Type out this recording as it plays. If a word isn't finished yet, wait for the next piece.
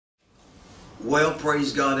Well,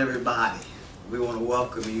 praise God, everybody. We want to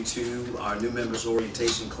welcome you to our new members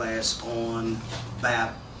orientation class on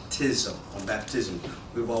baptism.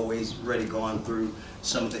 We've already gone through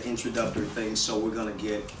some of the introductory things, so we're going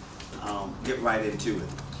to get right into it.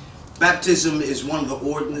 Baptism is one of the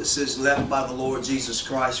ordinances left by the Lord Jesus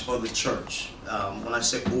Christ for the church. When I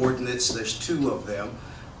say ordinance, there's two of them.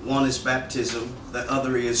 One is baptism, the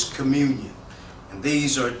other is communion. And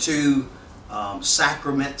these are two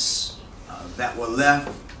sacraments that were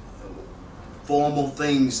left, formal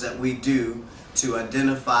things that we do to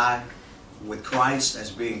identify with Christ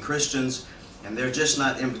as being Christians. And they're just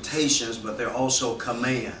not invitations, but they're also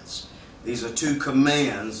commands. These are two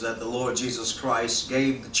commands that the Lord Jesus Christ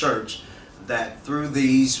gave the church, that through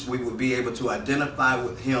these we would be able to identify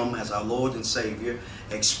with Him as our Lord and Savior,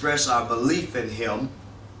 express our belief in Him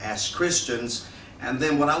as Christians. And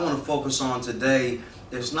then what I want to focus on today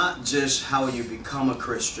is not just how you become a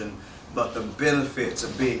Christian, but the benefits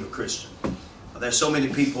of being a Christian. There's so many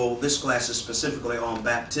people, this class is specifically on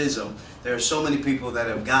baptism. There are so many people that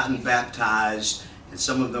have gotten baptized, and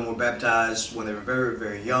some of them were baptized when they were very,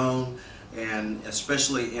 very young, and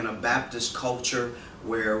especially in a Baptist culture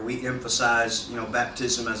where we emphasize,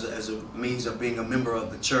 baptism as a means of being a member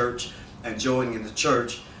of the church and joining the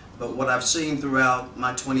church. But what I've seen throughout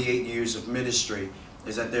my 28 years of ministry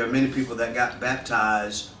is that there are many people that got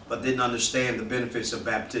baptized but didn't understand the benefits of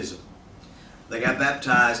baptism. They got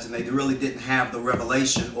baptized and they really didn't have the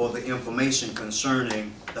revelation or the information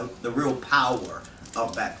concerning the real power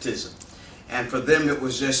of baptism. And for them it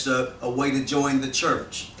was just a way to join the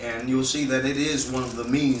church. And you'll see that it is one of the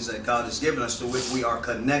means that God has given us to which we are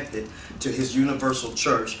connected to His universal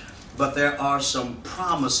church. But there are some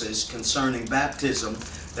promises concerning baptism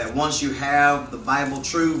that once you have the Bible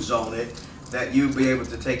truths on it, that you'll be able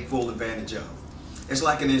to take full advantage of. It's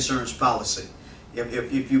like an insurance policy.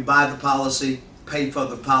 If you buy the policy, pay for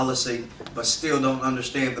the policy, but still don't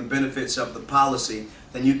understand the benefits of the policy,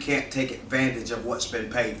 then you can't take advantage of what's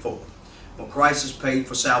been paid for. Well, Christ has paid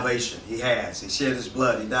for salvation. He has. He shed His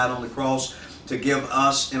blood. He died on the cross to give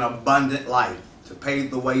us an abundant life, to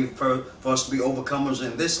pave the way for us to be overcomers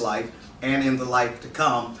in this life and in the life to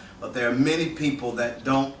come. But there are many people that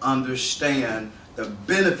don't understand the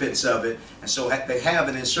benefits of it, and so they have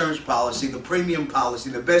an insurance policy, the premium policy,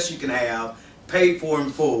 the best you can have, paid for in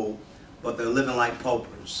full, but they're living like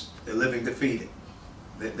paupers. They're living defeated.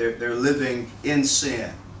 They're living in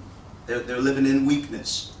sin. They're living in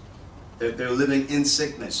weakness. They're living in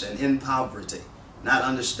sickness and in poverty, not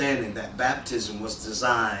understanding that baptism was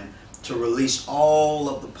designed to release all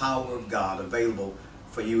of the power of God available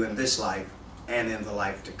for you in this life and in the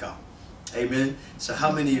life to come. Amen. So how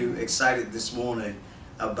many of you excited this morning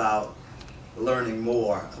about learning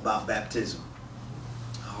more about baptism?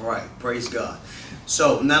 All right, praise God.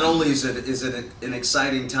 So not only is it an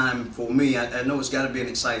exciting time for me, I know it's got to be an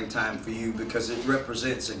exciting time for you, because it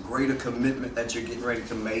represents a greater commitment that you're getting ready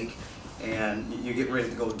to make, and you're getting ready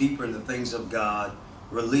to go deeper in the things of God,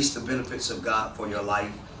 release the benefits of God for your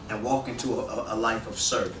life, and walk into a life of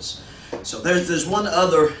service. So there's one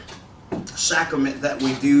other sacrament that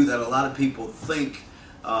we do that a lot of people think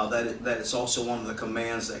that it's also one of the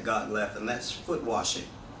commands that God left, and that's foot washing.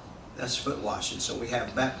 That's foot washing. So we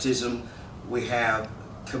have baptism, we have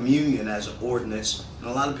communion as an ordinance, and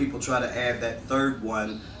a lot of people try to add that third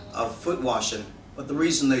one of foot washing. But the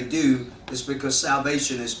reason they do is because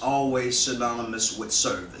salvation is always synonymous with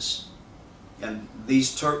service. And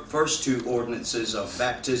these first two ordinances of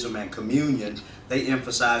baptism and communion, they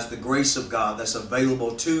emphasize the grace of God that's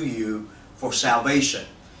available to you for salvation.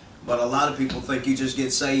 But a lot of people think you just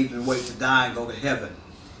get saved and wait to die and go to heaven.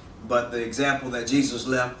 But the example that Jesus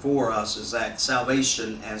left for us is that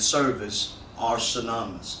salvation and service are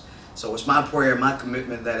synonymous. So it's my prayer, my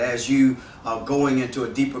commitment, that as you are going into a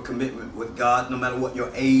deeper commitment with God, no matter what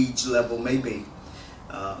your age level may be,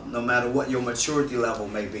 no matter what your maturity level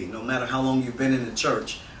may be, no matter how long you've been in the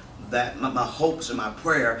church, that my hopes and my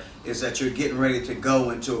prayer is that you're getting ready to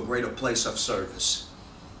go into a greater place of service.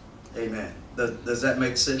 Amen. Does that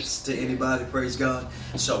make sense to anybody? Praise God.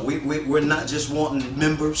 So we're not just wanting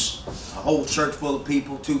members, a whole church full of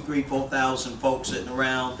people, 2,000, 3,000, 4,000 folks sitting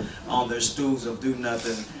around on their stools of do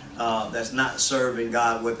nothing, that's not serving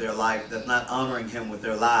God with their life, that's not honoring Him with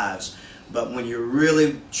their lives. But when you're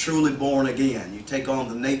really, truly born again, you take on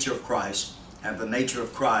the nature of Christ, and the nature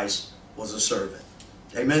of Christ was a servant.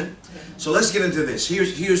 Amen? So let's get into this.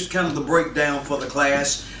 Here's kind of the breakdown for the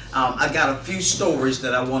class. I got a few stories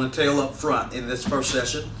that I want to tell up front in this first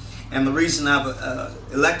session. And the reason I've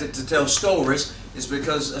elected to tell stories is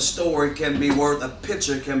because a story can be worth, a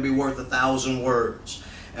picture can be worth 1,000 words.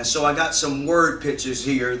 And so I got some word pictures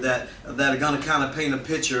here that are going to kind of paint a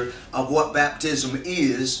picture of what baptism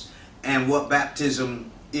is and what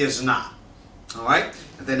baptism is not. All right?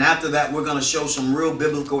 And then after that, we're going to show some real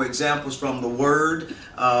biblical examples from the Word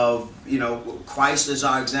of, Christ is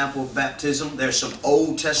our example of baptism. There's some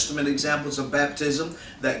Old Testament examples of baptism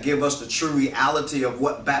that give us the true reality of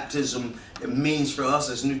what baptism means for us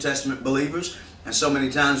as New Testament believers. And so many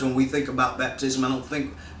times when we think about baptism, I don't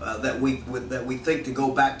think that we think to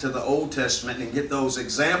go back to the Old Testament and get those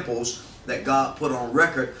examples that God put on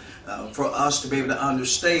record for us to be able to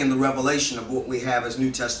understand the revelation of what we have as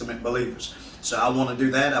New Testament believers. So I want to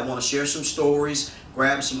do that. I want to share some stories,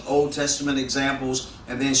 grab some Old Testament examples,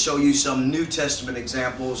 and then show you some New Testament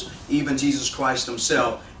examples, even Jesus Christ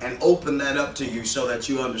himself, and open that up to you so that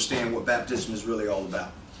you understand what baptism is really all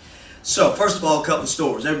about. So first of all, a couple of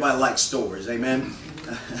stories. Everybody likes stories, amen?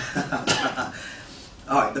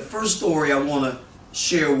 All right, the first story I want to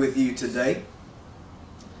share with you today.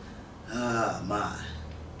 Where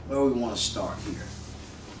do we want to start here?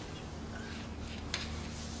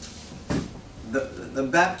 The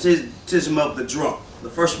baptism of the drunk. The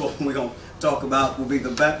first one we're going to talk about will be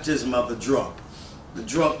the baptism of the drunk. The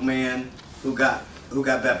drunk man who got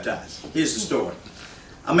baptized. Here's the story.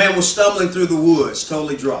 A man was stumbling through the woods,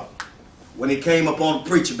 totally drunk, when he came upon a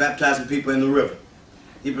preacher baptizing people in the river.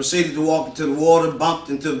 He proceeded to walk into the water, bumped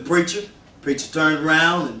into the preacher. The preacher turned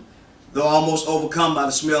around, and though almost overcome by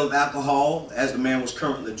the smell of alcohol, as the man was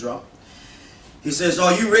currently drunk, he says,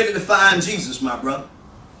 "Are you ready to find Jesus, my brother?"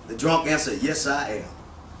 The drunk answered, "Yes, I am."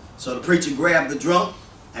 So the preacher grabbed the drunk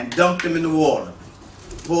and dunked him in the water,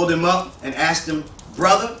 pulled him up and asked him,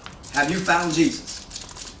 "Brother, have you found Jesus?"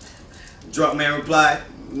 The drunk man replied,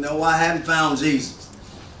 "No, I haven't found Jesus."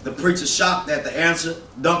 The preacher, shocked at the answer,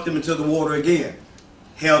 dunked him into the water again,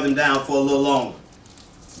 held him down for a little longer.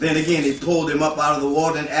 Then again he pulled him up out of the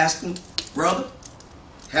water and asked him, "Brother,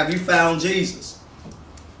 have you found Jesus?"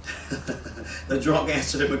 The drunk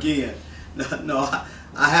answered him again, No,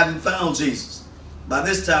 I haven't found Jesus." By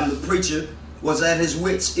this time the preacher was at his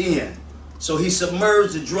wit's end. So he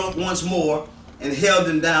submerged the drunk once more and held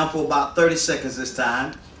him down for about 30 seconds this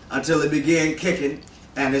time, until he began kicking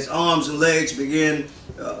and his arms and legs began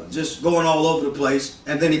just going all over the place,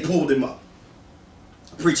 and then he pulled him up.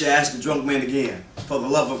 The preacher asked the drunk man again, "For the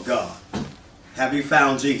love of God, have you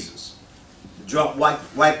found Jesus?" The drunk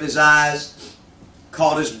wiped his eyes,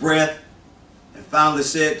 caught his breath, and finally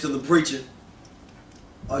said to the preacher,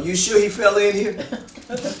 "Are you sure he fell in here?"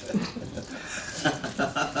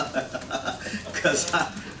 Because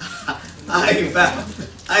I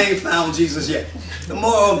ain't found Jesus yet. The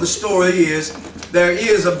moral of the story is, there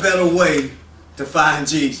is a better way to find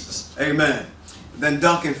Jesus, amen, than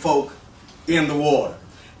dunking folk in the water.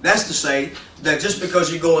 That's to say that just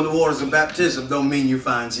because you go in the waters of baptism don't mean you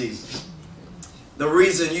find Jesus. The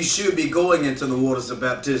reason you should be going into the waters of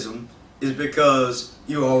baptism is because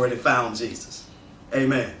you already found Jesus.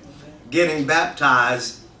 Amen. Getting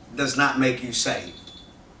baptized does not make you saved.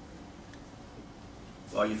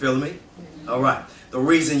 Are you feeling me? All right. The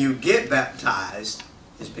reason you get baptized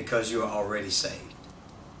is because you are already saved.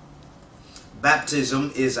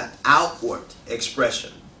 Baptism is an outward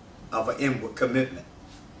expression of an inward commitment.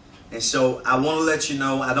 And so I want to let you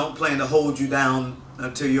know, I don't plan to hold you down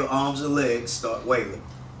until your arms and legs start wailing.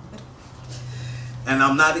 And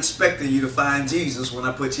I'm not expecting you to find Jesus when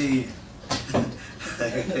I put you in.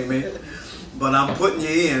 Amen. But I'm putting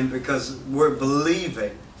you in because we're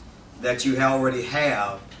believing that you already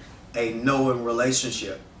have a knowing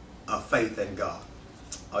relationship of faith in God.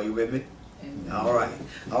 Are you with me? Amen. All right.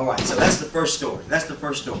 All right. So that's the first story. That's the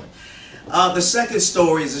first story. The second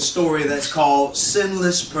story is a story that's called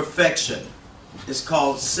Sinless Perfection. It's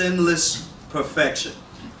called Sinless Perfection.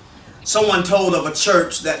 Someone told of a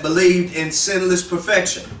church that believed in sinless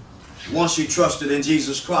perfection. Once you trusted in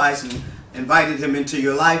Jesus Christ and invited him into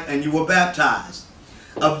your life and you were baptized.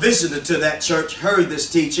 A visitor to that church heard this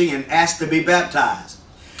teaching and asked to be baptized.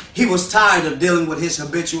 He was tired of dealing with his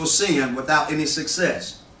habitual sin without any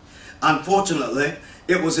success. Unfortunately,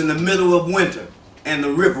 it was in the middle of winter and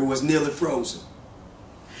the river was nearly frozen.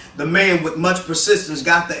 The man with much persistence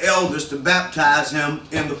got the elders to baptize him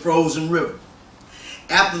in the frozen river.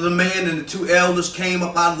 After the man and the two elders came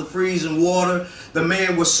up out of the freezing water, the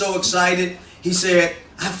man was so excited, he said,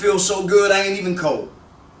 "I feel so good, I ain't even cold."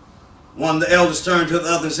 One of the elders turned to the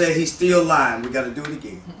other and said, "He's still lying. We got to do it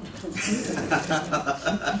again."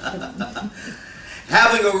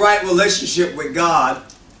 Having a right relationship with God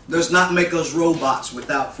does not make us robots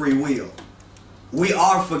without free will. We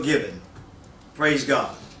are forgiven. Praise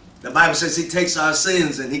God. The Bible says he takes our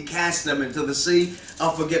sins and he casts them into the sea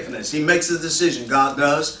of forgiveness. He makes a decision, God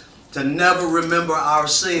does, to never remember our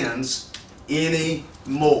sins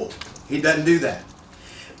anymore. He doesn't do that.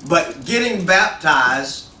 But getting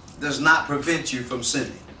baptized does not prevent you from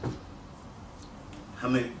sinning. How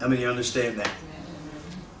many understand that?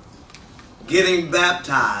 Getting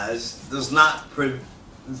baptized does not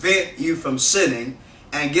prevent you from sinning,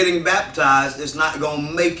 and getting baptized is not going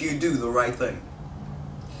to make you do the right thing.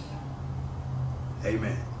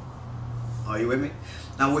 Amen. Are you with me?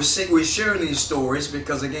 Now we're sharing these stories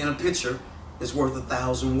because, again, a picture is worth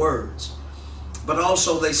 1,000 words. But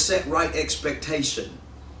also they set right expectation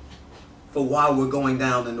for why we're going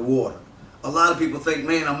down in the water. A lot of people think,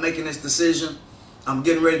 man, I'm making this decision. I'm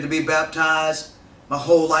getting ready to be baptized. My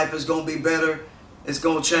whole life is going to be better. It's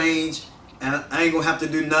going to change. And I ain't going to have to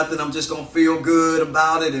do nothing. I'm just going to feel good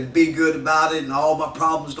about it and be good about it. And all my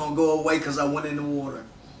problems going to go away because I went in the water.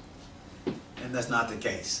 And that's not the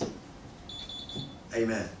case.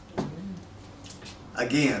 Amen.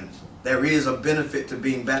 Again, there is a benefit to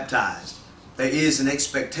being baptized. There is an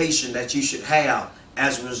expectation that you should have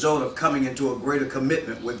as a result of coming into a greater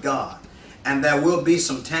commitment with God. And there will be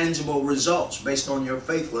some tangible results based on your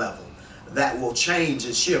faith level that will change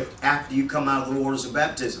and shift after you come out of the waters of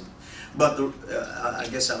baptism. But I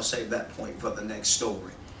guess I'll save that point for the next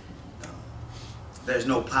story. There's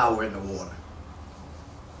no power in the water.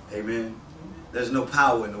 Amen. There's no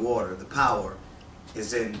power in the water. The power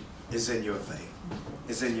is in your faith.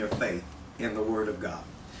 It's in your faith in the Word of God.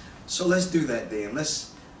 So let's do that then.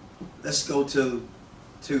 Let's go to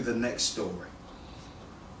the next story.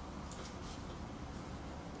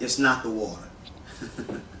 It's not the water.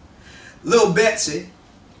 Little Betsy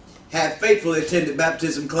had faithfully attended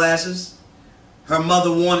baptism classes. Her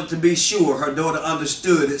mother wanted to be sure her daughter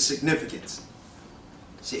understood its significance.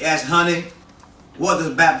 She asked, honey, what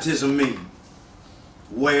does baptism mean?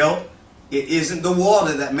 Well, it isn't the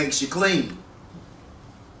water that makes you clean.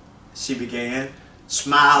 She began,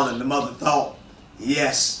 smiling. The mother thought,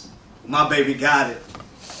 yes, my baby got it.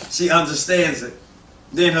 She understands it.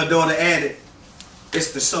 Then her daughter added,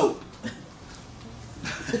 it's the soap.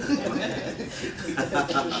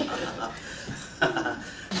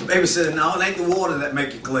 The baby said, no, it ain't the water that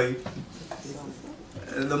make you clean.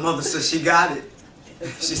 The mother said, she got it.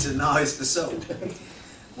 She said, no, it's the soap.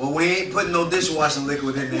 Well, we ain't putting no dishwashing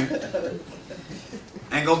liquid in there.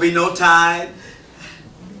 Ain't gonna be no Tide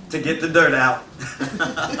to get the dirt out.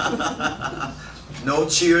 No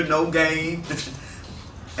cheer, no gain.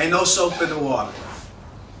 Ain't no soap in the water.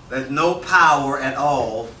 There's no power at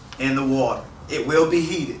all in the water. It will be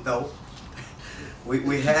heated though.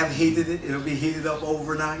 We have heated it. It'll be heated up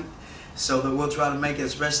overnight so that we'll try to make it,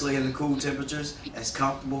 especially in the cool temperatures, as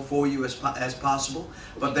comfortable for you as possible.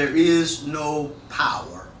 But there is no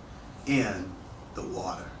power in the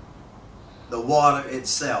water. The water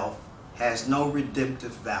itself has no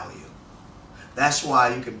redemptive value. That's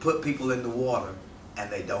why you can put people in the water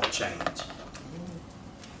and they don't change.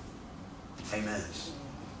 Amen.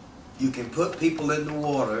 You can put people in the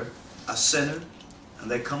water, a sinner,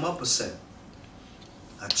 and they come up a sinner.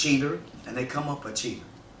 A cheater, and they come up a cheater.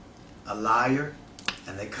 A liar,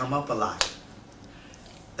 and they come up a liar.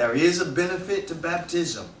 There is a benefit to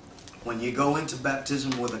baptism when you go into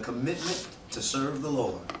baptism with a commitment to serve the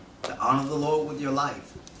Lord, to honor the Lord with your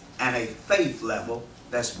life, and a faith level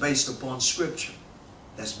that's based upon Scripture,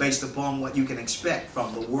 that's based upon what you can expect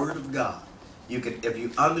from the Word of God. You can, if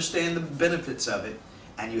you understand the benefits of it,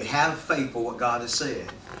 and you have faith for what God has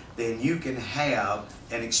said, then you can have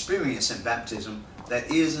an experience in baptism that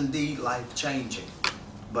is indeed life-changing.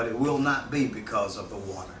 But it will not be because of the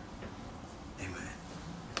water. Amen.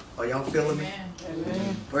 Are y'all feeling me?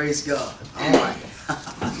 Amen. Praise God. All right.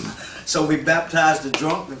 So we baptized the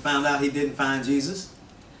drunk and found out he didn't find Jesus.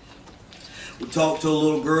 We talked to a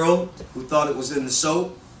little girl who thought it was in the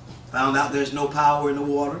soap. Found out there's no power in the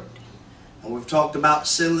water. And we've talked about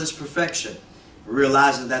sinless perfection.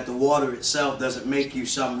 Realizing that the water itself doesn't make you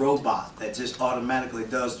some robot that just automatically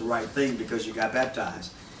does the right thing because you got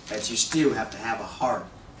baptized. That you still have to have a heart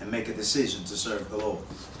and make a decision to serve the Lord.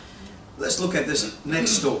 Let's look at this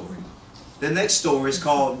next story. The next story is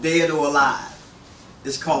called Dead or Alive.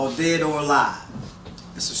 It's called Dead or Alive.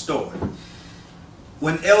 It's a story.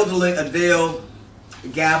 When elderly Adele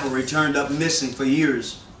Gabbery turned up missing for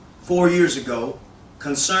 4 years ago,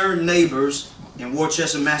 concerned neighbors in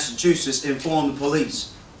Worcester, Massachusetts informed the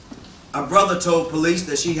police. Her brother told police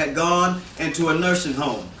that she had gone into a nursing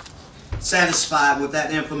home. Satisfied with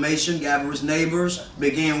that information, Gabbery's neighbors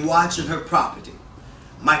began watching her property.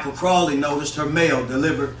 Michael Crawley noticed her mail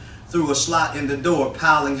delivered through a slot in the door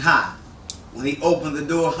piling high. When he opened the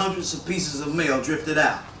door, hundreds of pieces of mail drifted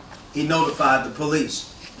out. He notified the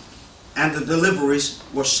police, and the deliveries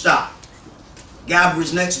were stopped.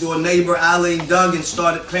 Gabory's next-door neighbor, Eileen Duggan,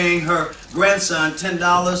 started paying her grandson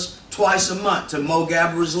 $10 twice a month to mow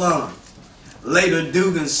Gabory's lawn. Later,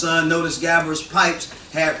 Dugan's son noticed Gabory's pipes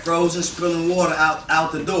had frozen, spilling water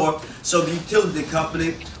out the door, so the utility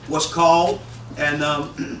company was called and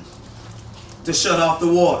to shut off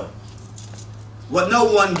the water. What no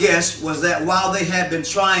one guessed was that while they had been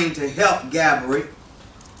trying to help Gabory,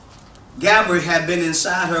 Gabory had been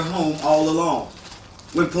inside her home all along.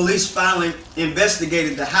 When police finally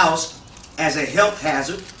investigated the house as a health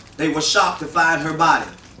hazard, they were shocked to find her body.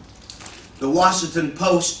 The Washington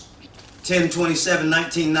Post,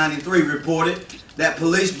 10/27/1993, reported that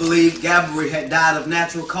police believed Gabory had died of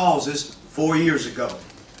natural causes 4 years ago.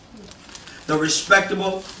 The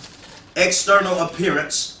respectable external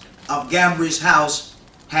appearance of Gabory's house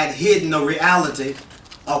had hidden the reality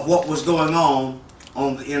of what was going on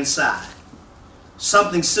the inside.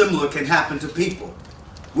 Something similar can happen to people.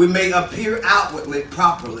 We may appear outwardly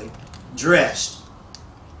properly dressed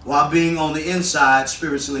while being on the inside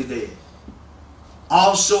spiritually dead.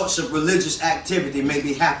 All sorts of religious activity may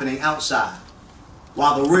be happening outside,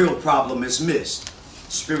 while the real problem is missed,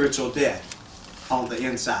 spiritual death on the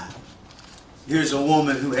inside. Here's a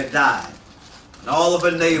woman who had died, and all of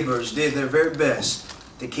her neighbors did their very best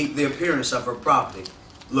to keep the appearance of her property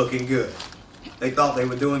looking good. They thought they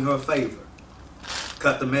were doing her a favor.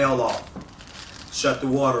 Cut the mail off, shut the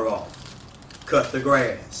water off, cut the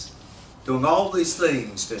grass, doing all these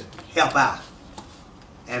things to help out.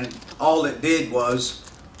 And all it did was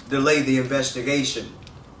delay the investigation,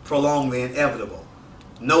 prolong the inevitable.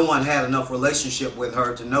 No one had enough relationship with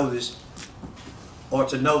her to notice or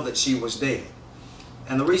to know that she was dead.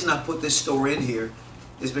 And the reason I put this story in here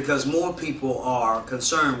is because more people are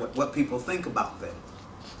concerned with what people think about them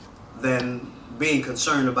than being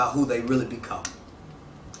concerned about who they really become.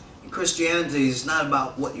 And Christianity is not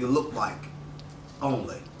about what you look like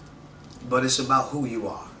only, but it's about who you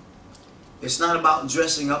are. It's not about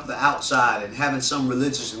dressing up the outside and having some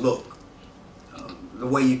religious look, the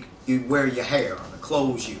way you wear your hair, or the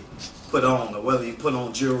clothes you put on, or whether you put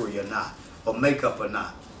on jewelry or not, or makeup or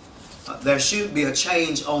not. There should be a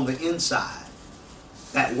change on the inside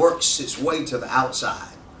that works its way to the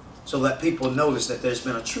outside so that people notice that there's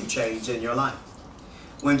been a true change in your life.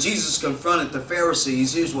 When Jesus confronted the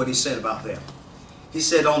Pharisees, here's what he said about them. He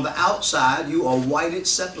said, on the outside you are whited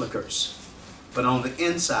sepulchres, but on the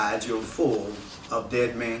inside you're full of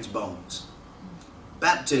dead man's bones.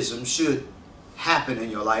 Baptism should happen in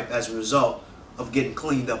your life as a result of getting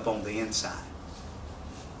cleaned up on the inside.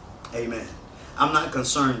 Amen. I'm not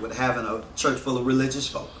concerned with having a church full of religious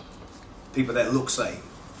folk, people that look saved,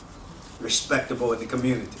 respectable in the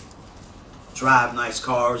community, drive nice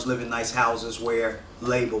cars, live in nice houses, wear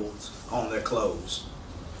labels on their clothes.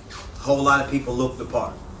 A whole lot of people look the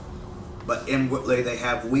part, but inwardly they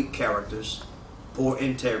have weak characters, poor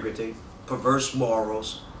integrity, perverse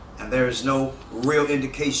morals, and there is no real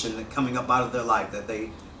indication that coming up out of their life that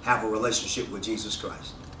they have a relationship with Jesus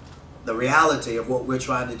Christ. The reality of what we're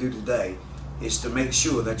trying to do today is to make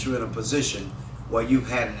sure that you're in a position where you've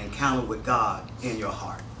had an encounter with God in your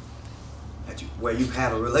heart, where you've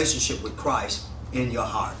had a relationship with Christ in your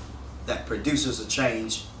heart that produces a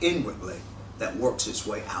change inwardly that works its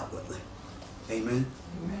way outwardly. Amen?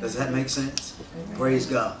 Amen. Does that make sense? Amen. Praise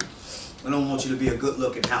God. We don't want you to be a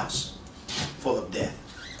good-looking house full of death.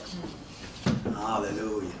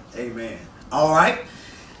 Hallelujah. Amen. All right.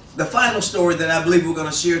 The final story that I believe we're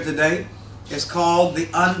going to share today is called The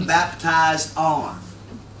Unbaptized Arm.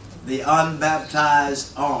 The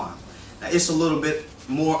Unbaptized Arm. Now, it's a little bit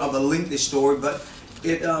more of a lengthy story, but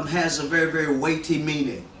it has a very, very weighty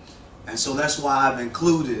meaning. And so that's why I've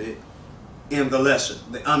included it in the lesson,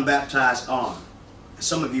 The Unbaptized Arm.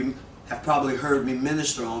 Some of you have probably heard me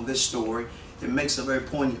minister on this story. It makes a very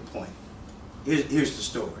poignant point. Here's the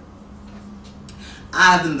story.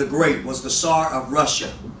 Ivan the Great was the Tsar of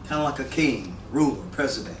Russia, kind of like a king, ruler,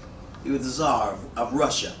 president. He was the Tsar of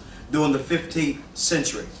Russia during the 15th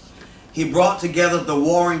century. He brought together the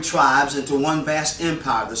warring tribes into one vast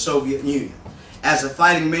empire, the Soviet Union. As a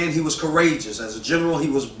fighting man, he was courageous. As a general, he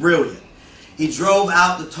was brilliant. He drove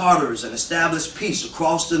out the Tartars and established peace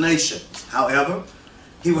across the nation. However,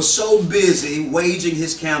 he was so busy waging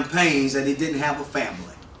his campaigns that he didn't have a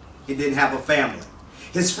family. He didn't have a family.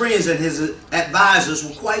 His friends and his advisors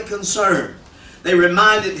were quite concerned. They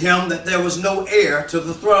reminded him that there was no heir to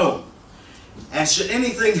the throne. And should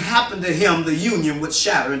anything happen to him, the union would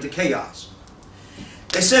shatter into chaos.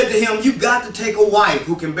 They said to him, you've got to take a wife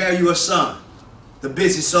who can bear you a son. The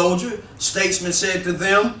busy soldier, statesman, said to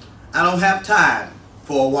them, I don't have time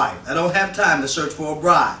for a wife. I don't have time to search for a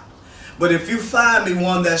bride. But if you find me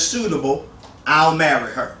one that's suitable, I'll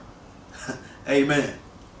marry her. Amen.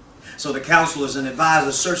 So the counselors and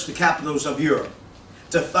advisors searched the capitals of Europe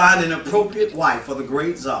to find an appropriate wife for the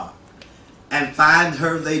great Tsar. And find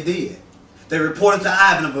her they did. They reported to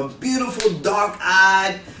Ivan of a beautiful,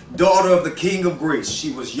 dark-eyed daughter of the king of Greece.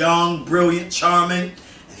 She was young, brilliant, charming.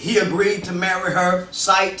 And he agreed to marry her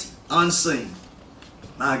sight unseen.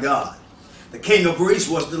 My God. The king of Greece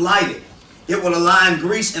was delighted. It would align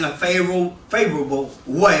Greece in a favorable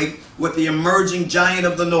way with the emerging giant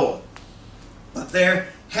of the north. But there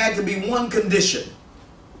had to be one condition.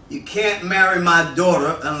 You can't marry my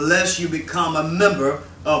daughter unless you become a member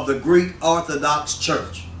of the Greek Orthodox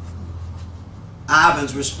Church.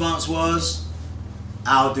 Ivan's response was,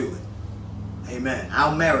 I'll do it. Amen.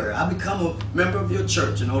 I'll marry her. I'll become a member of your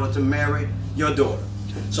church in order to marry your daughter.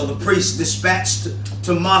 So the priest dispatched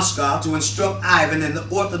to Moscow to instruct Ivan in the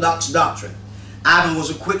Orthodox doctrine. Ivan was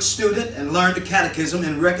a quick student and learned the catechism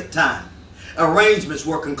in record time. Arrangements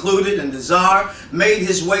were concluded and the Tsar made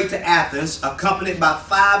his way to Athens accompanied by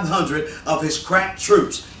 500 of his crack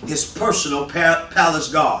troops, his personal palace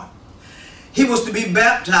guard. He was to be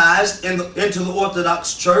baptized into the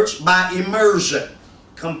Orthodox Church by immersion,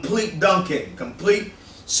 complete dunking, complete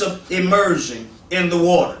immersion in the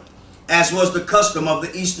water, as was the custom of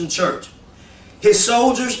the Eastern Church. His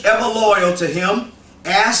soldiers, ever loyal to him,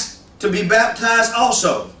 asked to be baptized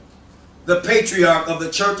also. The patriarch of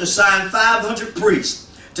the church assigned 500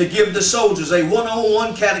 priests to give the soldiers a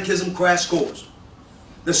one-on-one catechism crash course.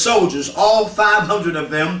 The soldiers, all 500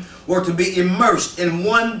 of them, were to be immersed in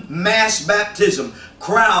one mass baptism.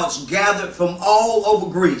 Crowds gathered from all over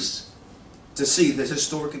Greece to see this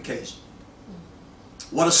historic occasion.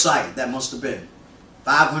 What a sight that must have been.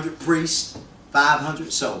 500 priests,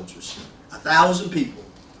 500 soldiers, 1,000 people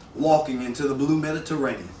walking into the blue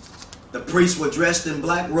Mediterranean. The priests were dressed in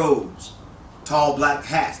black robes, tall black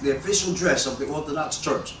hats, the official dress of the Orthodox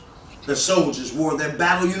Church. The soldiers wore their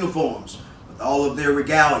battle uniforms with all of their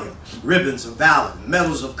regalia, ribbons of valor,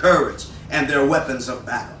 medals of courage, and their weapons of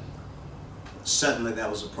battle. Suddenly that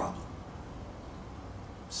was a problem.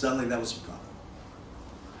 Suddenly that was a problem.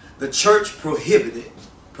 The church prohibited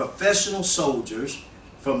professional soldiers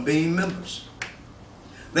from being members.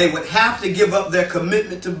 They would have to give up their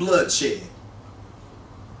commitment to bloodshed.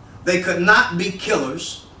 They could not be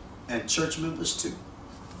killers and church members too.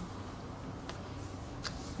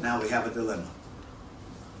 Now we have a dilemma.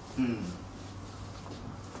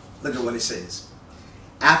 Look at what it says.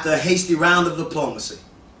 After a hasty round of diplomacy,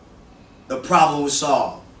 the problem was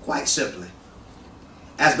solved quite simply.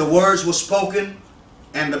 As the words were spoken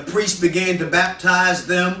and the priest began to baptize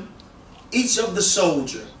them, each of the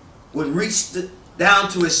soldier would reach down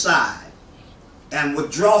to his side and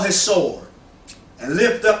would draw his sword and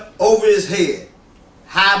lift up over his head,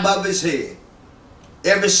 high above his head.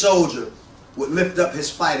 Every soldier would lift up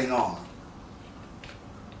his fighting arm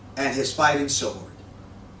and his fighting sword.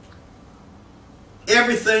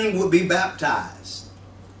 Everything would be baptized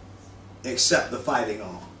except the fighting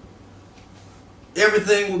arm.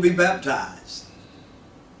 Everything would be baptized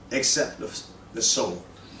except the sword.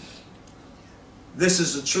 This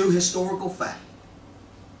is a true historical fact.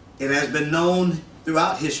 It has been known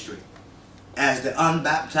throughout history as the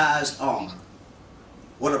unbaptized arm.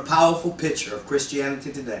 What a powerful picture of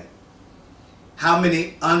Christianity today. How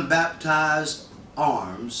many unbaptized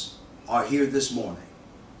arms are here this morning?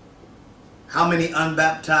 How many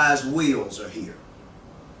unbaptized wheels are here?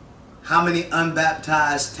 How many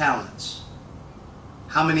unbaptized talents?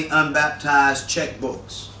 How many unbaptized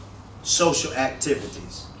checkbooks? Social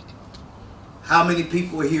activities? How many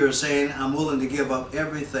people are here saying, I'm willing to give up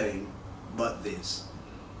everything but this?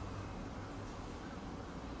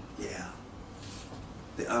 Yeah,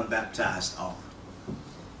 the unbaptized arm.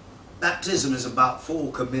 Baptism is about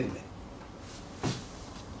full commitment.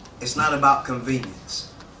 It's not about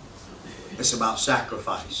convenience. It's about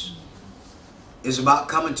sacrifice. It's about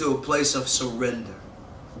coming to a place of surrender.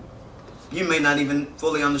 You may not even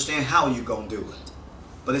fully understand how you're going to do it,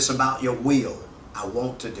 but it's about your will. I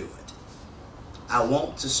want to do it. I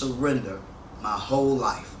want to surrender my whole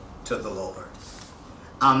life to the Lord.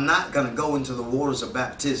 I'm not going to go into the waters of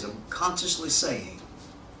baptism consciously saying,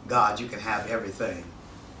 God, you can have everything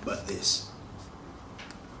but this.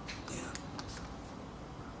 Yeah.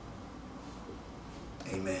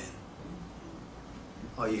 Amen.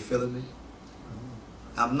 Are you feeling me?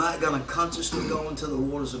 I'm not going to consciously go into the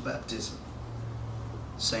waters of baptism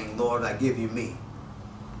saying, Lord, I give you me,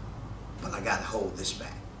 but I got to hold this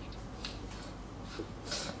back.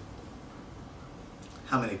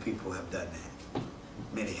 How many people have done that?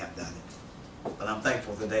 Many have done it. But I'm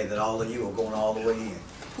thankful today that all of you are going all the way in.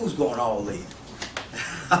 Who's going all in?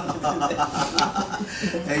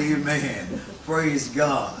 Amen. Praise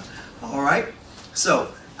God. All right.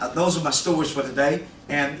 So those are my stories for today,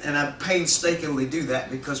 and I painstakingly do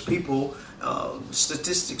that because people,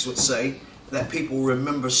 statistics would say that people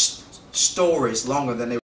remember stories longer than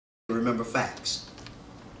they remember facts.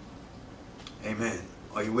 Amen.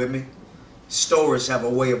 Are you with me? Stories have a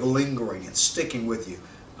way of lingering and sticking with you,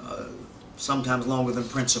 sometimes longer than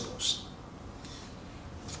principles.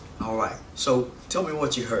 All right. So tell me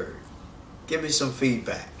what you heard. Give me some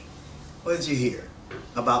feedback. What did you hear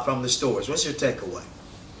about from the stories? What's your takeaway?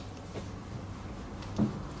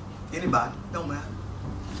 Anybody? Don't matter.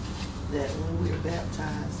 That when we're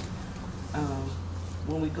baptized,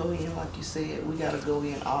 when we go in, like you said, we got to go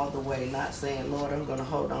in all the way, not saying, Lord, I'm going to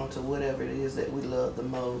hold on to whatever it is that we love the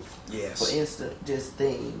most. Yes. For instance, just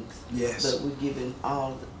things. Yes. But we're giving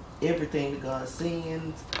everything to God,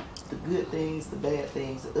 sins, the good things, the bad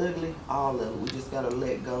things, the ugly, all of it. We just got to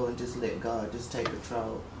let go and just let God just take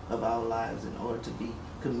control of our lives in order to be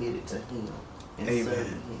committed to Him and Amen.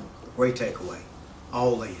 serving Him. Great takeaway.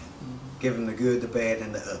 All in. Give Him the good, the bad,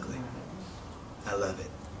 and the ugly. I love it.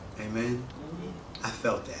 Amen. I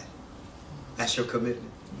felt that. That's your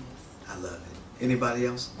commitment. I love it. Anybody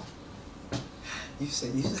else? You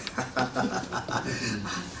said. I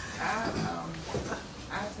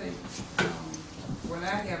think what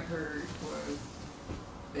I have heard was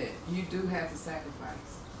that you do have to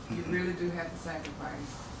sacrifice. You really do have to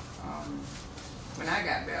sacrifice. When I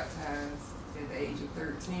got baptized at the age of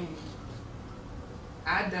 13,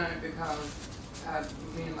 I done it because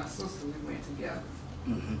me and my sister, we went together.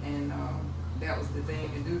 And that was the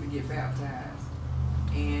thing to do, to get baptized.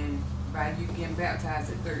 And by you getting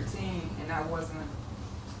baptized at 13, and I wasn't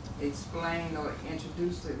explained or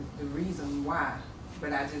introduced to the reason why,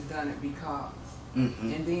 but I just done it because.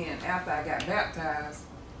 And then after I got baptized,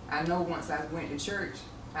 I know once I went to church,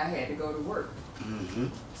 I had to go to work.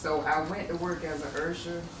 So I went to work as an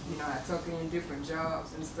usher. You know, I took in different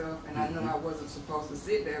jobs and stuff, and I know I wasn't supposed to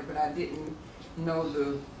sit there, but I didn't know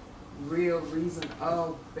the real reason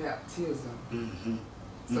of baptism.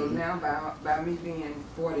 So now by me being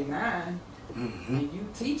 49, and you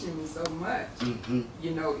teaching me so much,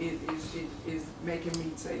 you know, it is making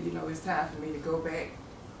me say, you know, it's time for me to go back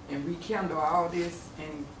and rekindle all this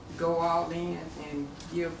and go all in and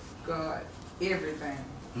give God everything.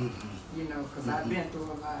 You know, because I've been through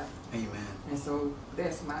a lot. Amen. And so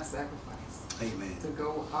that's my sacrifice. Amen. To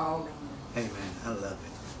go all in. Amen. I love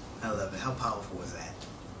it. I love it. How powerful is that?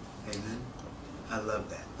 Amen. I love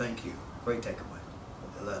that. Thank you. Great takeaway.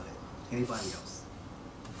 I love it. Anybody else?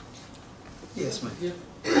 Yes, ma'am.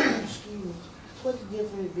 Excuse me. What's the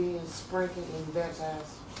difference being sprinkled and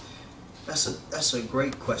baptized? That's a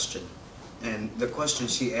great question. And the question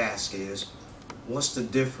she asked is, what's the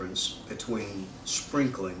difference between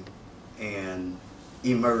sprinkling and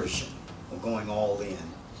immersion, or going all in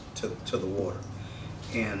to the water?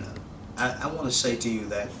 And I want to say to you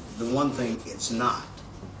that the one thing it's not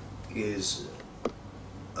is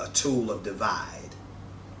a tool of divide.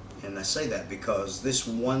 And I say that because this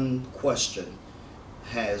one question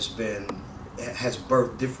has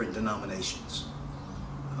birthed different denominations.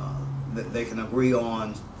 That they can agree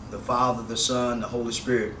on the Father, the Son, the Holy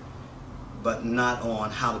Spirit, but not on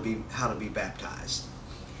how to be baptized.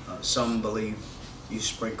 Some believe you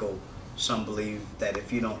sprinkle. Some believe that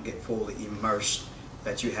if you don't get fully immersed,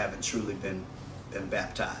 that you haven't truly been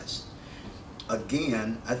baptized.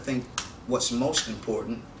 Again, I think what's most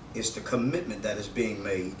important is the commitment that is being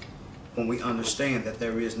made when we understand that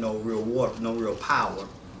there is no real water, no real power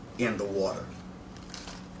in the water.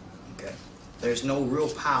 Okay, there's no real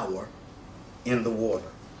power in the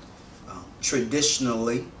water.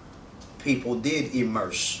 Traditionally, people did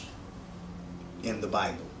immerse in the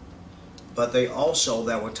Bible, but there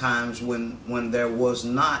were times when there was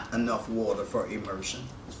not enough water for immersion,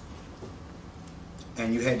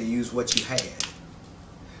 and you had to use what you had.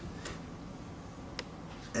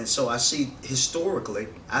 And so I see, historically,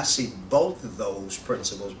 I see both of those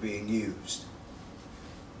principles being used.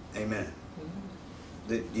 Amen.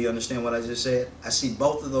 Do you understand what I just said? I see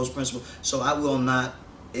both of those principles. So I will not,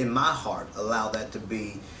 in my heart, allow that to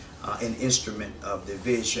be an instrument of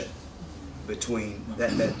division between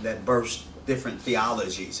that bursts different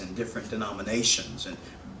theologies and different denominations and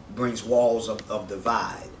brings walls of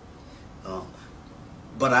divide.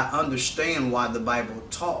 But I understand why the Bible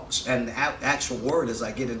talks, and the actual word, as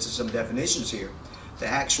I get into some definitions here, the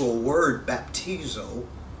actual word baptizo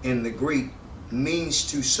in the Greek means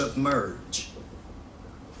to submerge.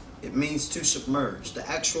 It means to submerge. The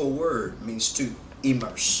actual word means to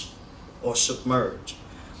immerse or submerge,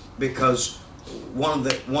 because one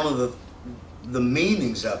of the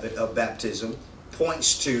meanings of it, of baptism,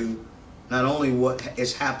 points to not only what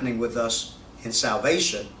is happening with us in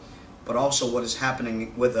salvation, but also what is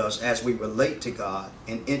happening with us as we relate to God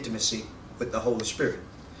in intimacy with the Holy Spirit.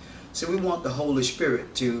 See, we want the Holy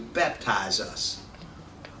Spirit to baptize us.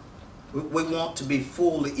 We want to be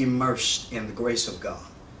fully immersed in the grace of God.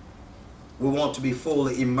 We want to be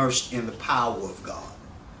fully immersed in the power of God.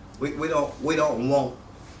 We don't want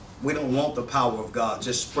the power of God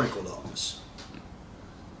just sprinkled on us.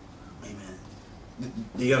 Amen.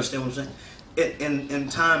 Do you understand what I'm saying? In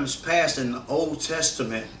times past, in the Old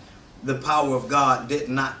Testament, the power of God did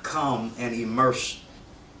not come and immerse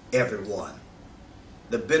everyone.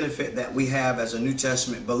 The benefit that we have as a New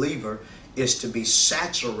Testament believer is to be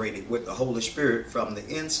saturated with the Holy Spirit from the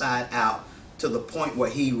inside out, to the point where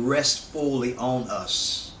He rests fully on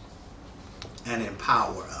us and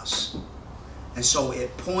empower us. And so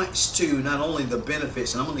it points to not only the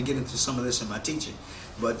benefits, and I'm going to get into some of this in my teaching,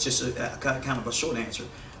 but just a kind of a short answer.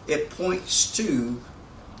 It points to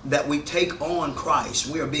that we take on Christ.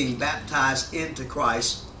 We are being baptized into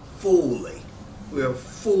Christ fully. We are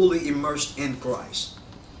fully immersed in Christ.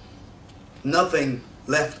 Nothing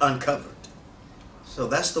left uncovered. So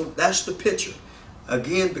that's the picture.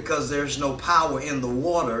 Again, because there's no power in the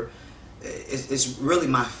water, it's really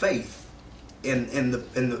my faith in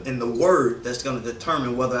the Word that's going to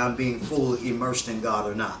determine whether I'm being fully immersed in God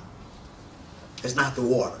or not. It's not the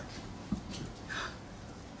water.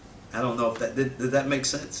 I don't know if that did that make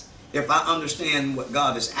sense. If I understand what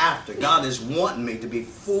God is after, God is wanting me to be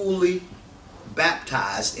fully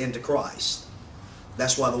baptized into Christ.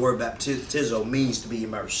 That's why the word baptizo means to be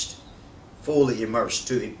immersed, fully immersed,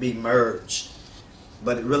 to be merged.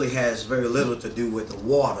 But it really has very little to do with the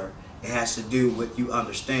water. It has to do with you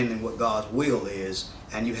understanding what God's will is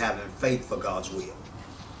and you having faith for God's will.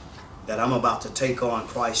 That I'm about to take on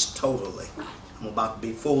Christ totally. I'm about to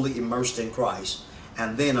be fully immersed in Christ.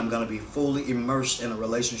 And then I'm going to be fully immersed in a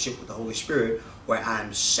relationship with the Holy Spirit where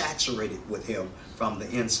I'm saturated with Him from the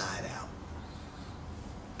inside out.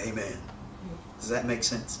 Amen. Does that make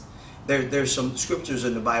sense? There's some scriptures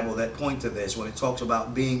in the Bible that point to this when it talks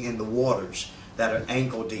about being in the waters that are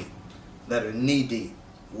ankle deep, that are knee deep,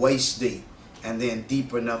 waist deep, and then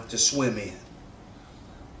deep enough to swim in.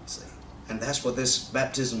 See? And that's what this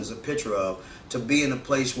baptism is a picture of. To be in a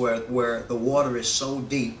place where the water is so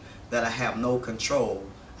deep that I have no control.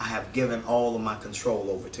 I have given all of my control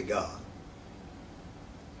over to God.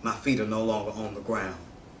 My feet are no longer on the ground.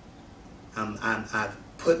 I've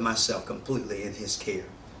put myself completely in His care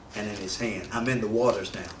and in His hand. I'm in the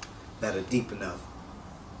waters now that are deep enough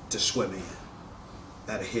to swim in,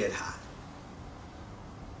 that are head high.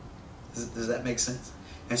 Does that make sense?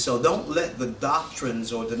 And so don't let the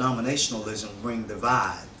doctrines or denominationalism bring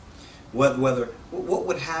divide. What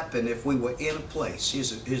would happen if we were in a place,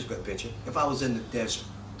 here's a good picture, if I was in the desert,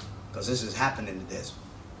 because this has happened in the desert,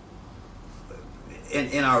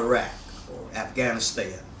 in Iraq or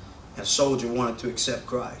Afghanistan, and a soldier wanted to accept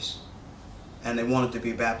Christ, and they wanted to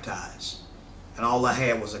be baptized, and all I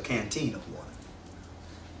had was a canteen of water.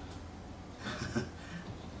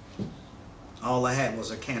 All I had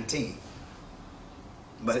was a canteen.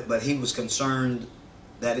 But he was concerned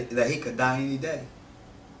that he could die any day.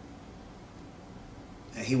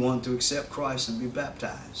 And he wanted to accept Christ and be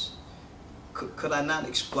baptized. Could I not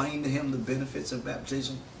explain to him the benefits of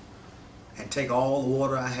baptism and take all the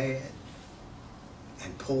water I had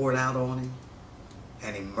and pour it out on him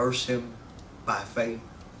and immerse him by faith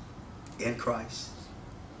in Christ?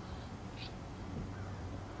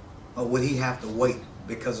 Or would he have to wait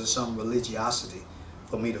because of some religiosity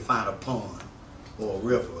for me to find a pond or a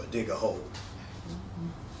river or dig a hole?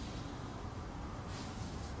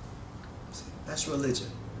 That's religion.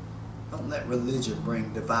 Don't let religion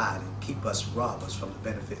bring divide and rob us from the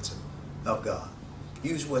benefits of God.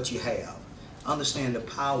 Use what you have. Understand the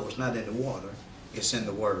power is not in the water, it's in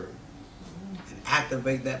the Word. And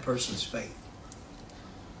activate that person's faith.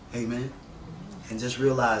 Amen. And just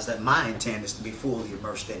realize that my intent is to be fully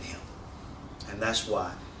immersed in Him. And that's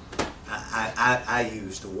why I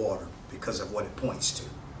use the water, because of what it points to.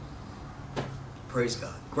 Praise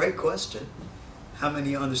God. Great question. How many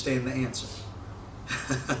of you understand the answer?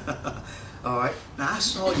 All right. Now, I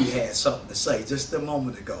saw you had something to say just a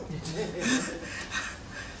moment ago.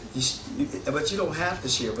 But you don't have to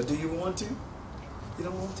share. But do you want to? You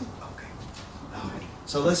don't want to? Okay. All right.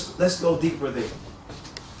 So let's go deeper there.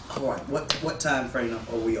 All right. What time frame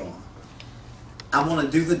are we on? I want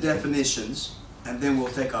to do the definitions, and then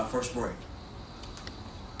we'll take our first break.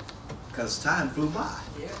 because time flew by.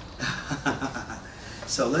 Yeah.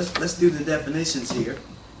 So let's do the definitions here,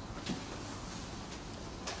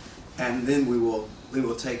 and then we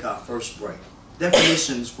will take our first break.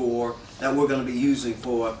 Definitions for that we're going to be using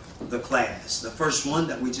for the class. The first one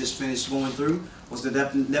that we just finished going through was the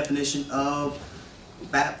definition of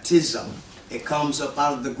baptism. It comes up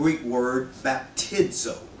out of the Greek word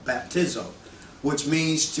baptizo, which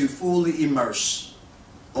means to fully immerse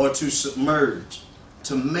or to submerge,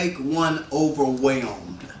 to make one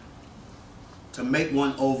overwhelmed. To make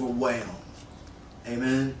one overwhelmed.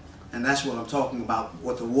 Amen? And that's what I'm talking about,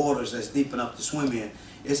 with the waters that's deep enough to swim in.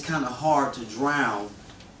 It's kind of hard to drown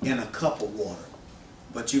in a cup of water,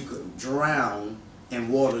 but you could drown in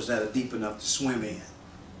waters that are deep enough to swim in.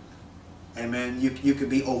 Amen? You could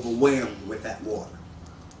be overwhelmed with that water.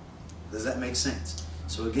 Does that make sense?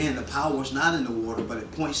 So again, the power is not in the water, but it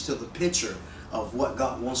points to the picture of what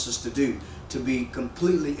God wants us to do, to be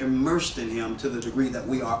completely immersed in Him to the degree that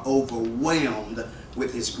we are overwhelmed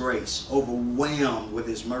with His grace, overwhelmed with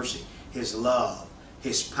His mercy, His love,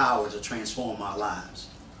 His power to transform our lives,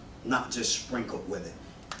 not just sprinkled with it.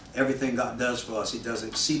 Everything God does for us, He does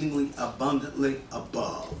exceedingly abundantly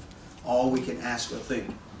above all we can ask or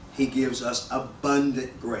think. He gives us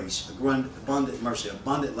abundant grace, abundant mercy,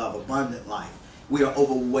 abundant love, abundant life. We are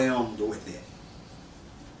overwhelmed with it.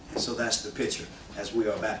 And so that's the picture as we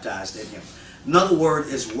are baptized in Him. Another word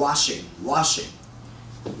is washing. Washing.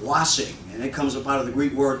 And it comes up out of the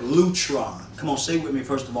Greek word lutron. Come on, say with me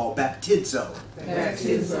first of all, baptizo.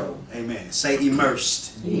 Baptizo. Amen. Say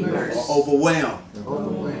immersed. Immersed. Or overwhelmed.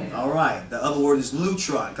 Overwhelmed. All right. The other word is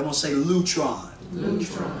lutron. Come on, say lutron.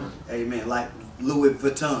 Lutron. Amen. Like Louis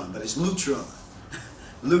Vuitton, but it's lutron.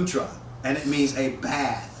 Lutron. And it means a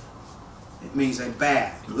bath. It means a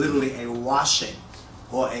bath. Literally a washing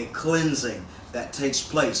or a cleansing that takes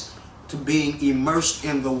place, to being immersed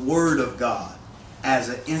in the Word of God as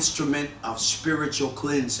an instrument of spiritual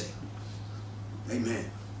cleansing.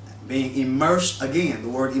 Amen. Being immersed, again, the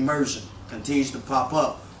word immersion continues to pop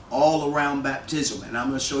up all around baptism. And I'm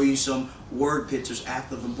going to show you some word pictures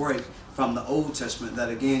after the break from the Old Testament that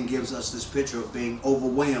again gives us this picture of being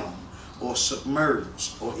overwhelmed or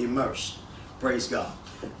submerged or immersed. Praise God.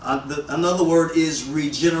 Another word is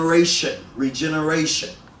regeneration.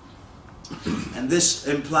 Regeneration. And this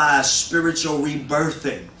implies spiritual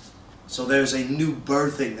rebirthing. So there's a new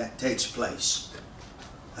birthing that takes place.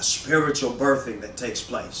 A spiritual birthing that takes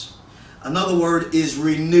place. Another word is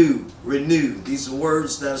renew. Renew. These are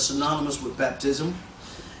words that are synonymous with baptism.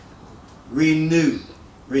 Renew.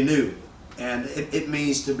 Renew. And it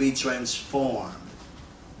means to be transformed,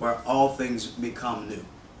 where all things become new.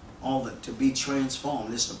 To be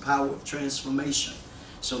transformed. It's the power of transformation.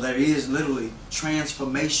 So there is literally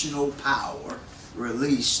transformational power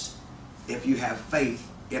released if you have faith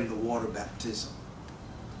in the water baptism.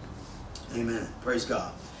 Amen. Praise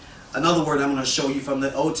God. Another word I'm going to show you from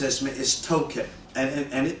the Old Testament is token.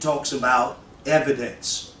 And it talks about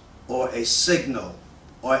evidence or a signal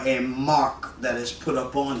or a mark that is put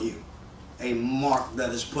upon you. A mark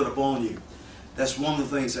that is put upon you. That's one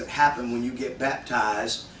of the things that happen when you get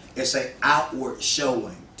baptized. It's an outward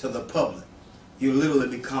showing to the public. You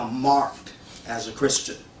literally become marked as a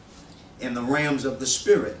Christian in the realms of the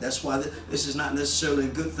Spirit. That's why this is not necessarily a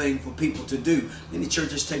good thing for people to do. Many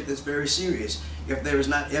churches take this very serious. If there is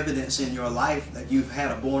not evidence in your life that you've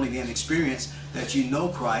had a born-again experience, that you know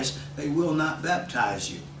Christ, they will not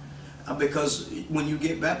baptize you. Because when you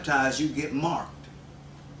get baptized, you get marked.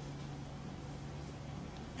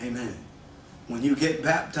 Amen. When you get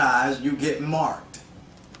baptized, you get marked.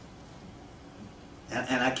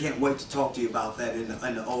 And I can't wait to talk to you about that in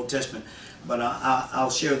the Old Testament. But I'll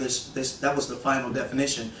share this. That was the final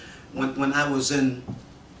definition. When I was in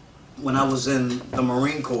the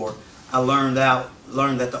Marine Corps, I learned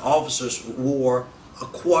that the officers wore a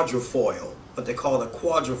quadrifoil, what they call a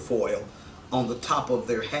quadrifoil, on the top of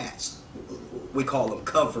their hats. We call them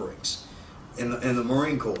coverings in the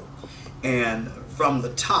Marine Corps. And from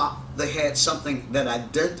the top, they had something that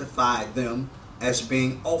identified them as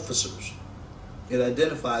being officers. It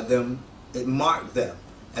identified them, it marked them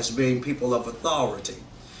as being people of authority.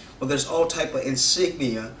 Well, there's all type of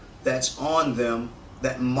insignia that's on them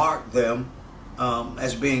that mark them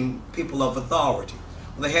as being people of authority.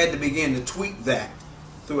 Well, they had to begin to tweak that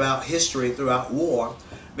throughout history, throughout war,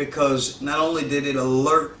 because not only did it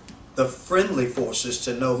alert the friendly forces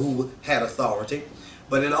to know who had authority,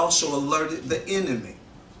 but it also alerted the enemy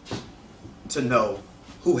to know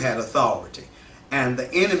who had authority. And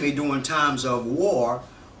the enemy during times of war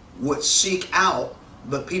would seek out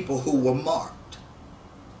the people who were marked.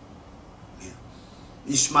 Yeah.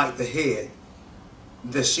 You smite the head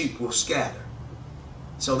the sheep will scatter.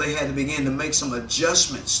 So they had to begin to make some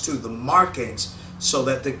adjustments to the markings so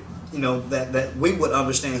that that we would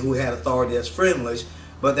understand who had authority as friendlies,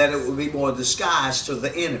 but that it would be more disguised to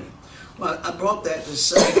the enemy. Well, I brought that to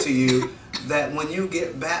say to you that when you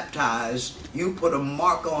get baptized, you put a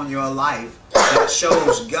mark on your life that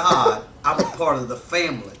shows God, I'm a part of the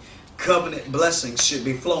family. Covenant blessings should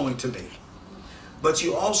be flowing to me. But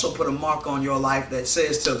you also put a mark on your life that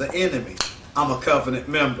says to the enemy, I'm a covenant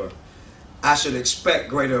member. I should expect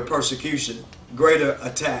greater persecution, greater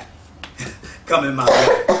attack coming my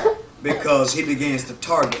way, because he begins to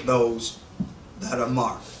target those that are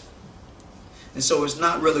marked. And so it's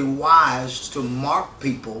not really wise to mark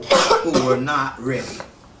people who are not ready.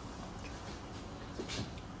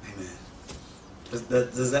 Amen.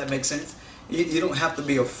 Does that make sense? You don't have to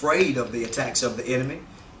be afraid of the attacks of the enemy.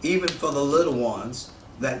 Even for the little ones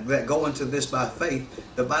that go into this by faith,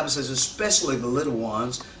 the Bible says especially the little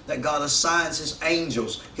ones, that God assigns his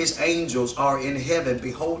angels. His angels are in heaven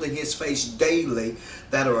beholding his face daily,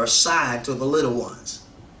 that are assigned to the little ones.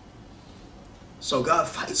 So God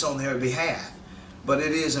fights on their behalf. But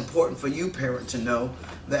it is important for you, parent, to know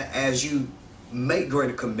that as you make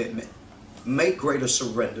greater commitment, make greater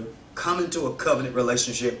surrender, come into a covenant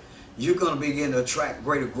relationship, you're going to begin to attract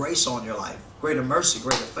greater grace on your life, greater mercy,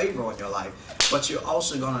 greater favor on your life. But you're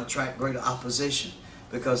also going to attract greater opposition,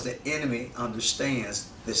 because the enemy understands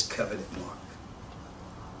this covenant mark.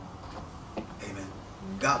 Amen.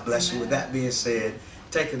 God bless you. With that being said,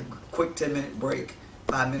 take a quick 10-minute break,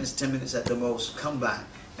 5 minutes, 10 minutes at the most. Come back,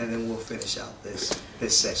 and then we'll finish out this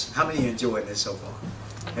session. How many of you enjoyed this so far?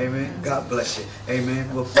 Amen. God bless you.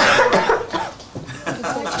 Amen. We'll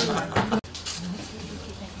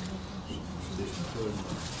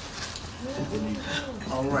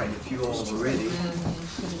All right, if you all are ready,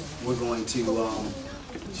 we're going to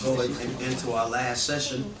go into our last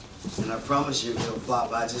session, and I promise you it'll fly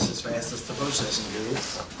by just as fast as the first session did,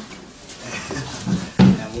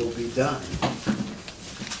 and we'll be done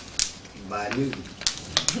by noon,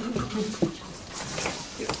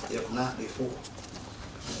 if not before.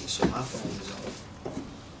 Make sure my phone is on,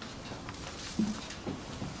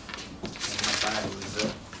 and my Bible is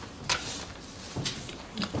up.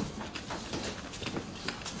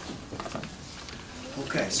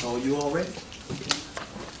 Okay, so are you all ready?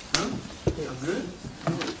 Huh? I'm good.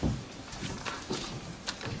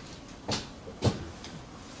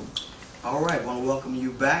 All right, I want to welcome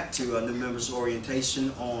you back to a new members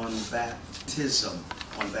orientation on baptism.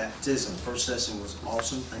 First session was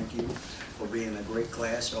awesome. Thank you for being a great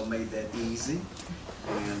class. Y'all made that easy,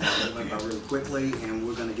 and it went by really quickly. And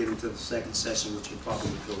we're going to get into the second session, which will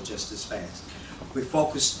probably go just as fast. We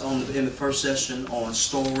focused in the first session on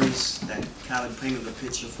stories that kind of painted the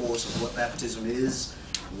picture for us of what baptism is,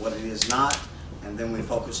 what it is not, and then we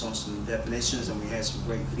focused on some definitions, and we had some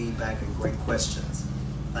great feedback and great questions.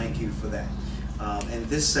 Thank you for that. In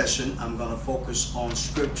this session, I'm going to focus on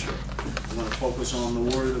Scripture. I'm going to focus on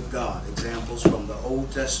the Word of God, examples from the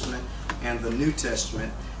Old Testament and the New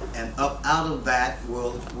Testament, and up out of that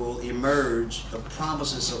will emerge the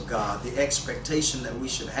promises of God, the expectation that we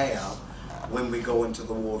should have when we go into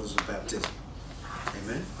the waters of baptism.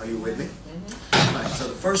 Amen? Are you with me? Mm-hmm. All right, so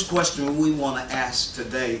the first question we want to ask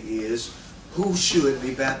today is, who should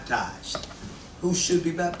be baptized? Who should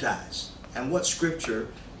be baptized? And what scripture,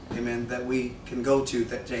 amen, that we can go to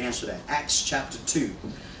answer that? Acts chapter 2,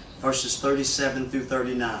 verses 37 through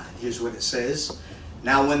 39. Here's what it says.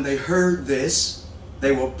 Now when they heard this,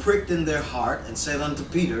 they were pricked in their heart, and said unto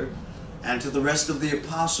Peter and to the rest of the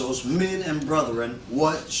apostles, Men and brethren,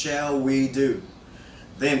 what shall we do?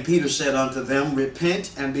 Then Peter said unto them,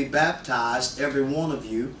 Repent and be baptized, every one of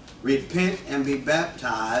you. Repent and be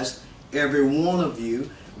baptized, every one of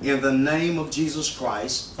you, in the name of Jesus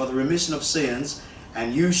Christ, for the remission of sins,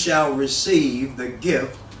 and you shall receive the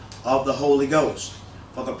gift of the Holy Ghost.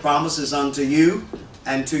 For the promise is unto you,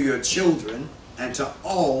 and to your children, and to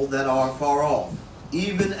all that are far off,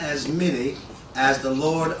 even as many as the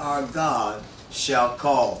Lord our God shall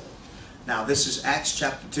call. Now this is Acts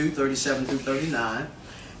chapter 2, 37 through 39,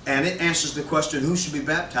 and it answers the question, who should be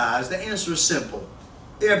baptized? The answer is simple.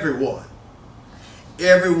 Everyone.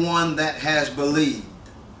 Everyone that has believed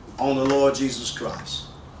on the Lord Jesus Christ.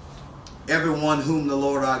 Everyone whom the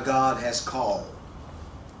Lord our God has called.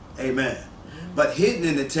 Amen. But hidden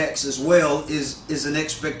in the text as well is an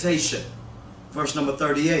expectation. Verse number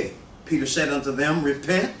 38. Peter said unto them,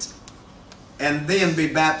 Repent and then be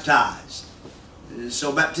baptized.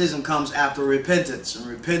 So baptism comes after repentance. And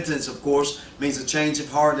repentance, of course, means a change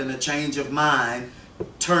of heart and a change of mind,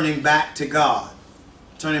 turning back to God.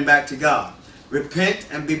 Turning back to God. Repent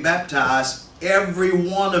and be baptized every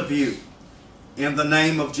one of you, in the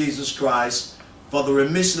name of Jesus Christ, for the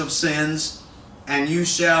remission of sins, and you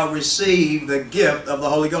shall receive the gift of the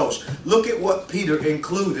Holy Ghost. Look at what Peter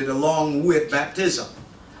included along with baptism.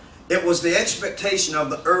 It was the expectation of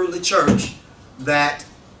the early church that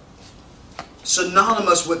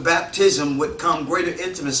synonymous with baptism would come greater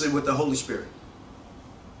intimacy with the Holy Spirit.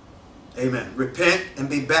 Amen. Repent and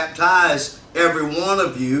be baptized, every one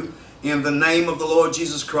of you, in the name of the Lord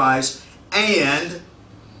Jesus Christ, and,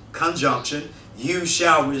 conjunction, you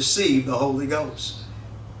shall receive the Holy Ghost.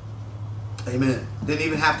 Amen. Didn't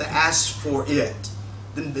even have to ask for it.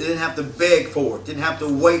 Didn't have to beg for it. Didn't have to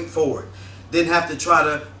wait for it. Didn't have to try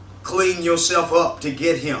to clean yourself up to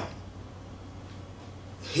get Him.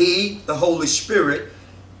 He, the Holy Spirit,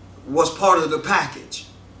 was part of the package.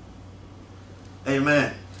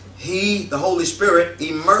 Amen. He, the Holy Spirit,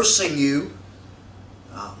 immersing you,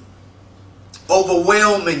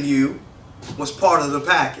 overwhelming you, was part of the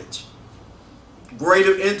package.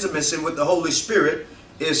 Greater intimacy with the Holy Spirit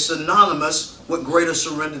is synonymous with greater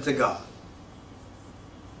surrender to God.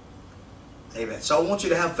 Amen. So I want you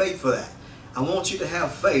to have faith for that. I want you to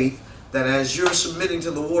have faith that as you're submitting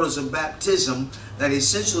to the waters of baptism, that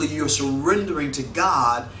essentially you're surrendering to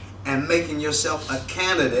God and making yourself a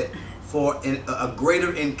candidate for a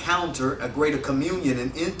greater encounter, a greater communion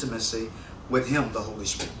and intimacy with Him, the Holy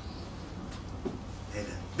Spirit.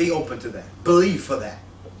 Amen. Be open to that. Believe for that.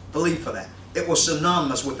 Believe for that. It was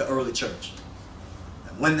synonymous with the early church.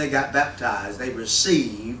 And when they got baptized, they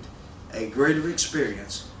received a greater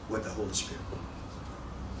experience with the Holy Spirit.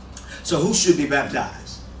 So who should be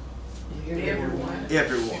baptized? Everyone.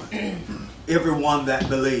 Everyone. Everyone that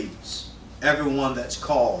believes. Everyone that's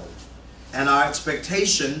called. And our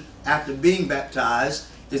expectation after being baptized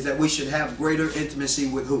is that we should have greater intimacy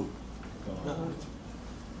with who?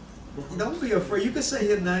 Don't be afraid. You can say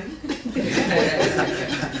His name.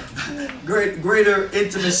 Greater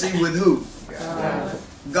intimacy with who?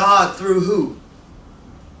 God through who?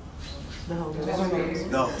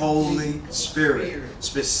 The Holy Spirit.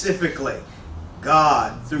 Specifically,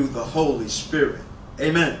 God through the Holy Spirit.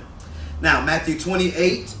 Amen. Now, Matthew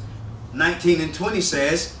 28, 19 and 20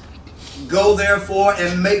 says, "Go therefore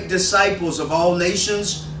and make disciples of all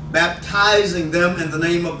nations, baptizing them in the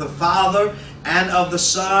name of the Father and of the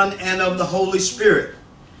Son and of the Holy Spirit,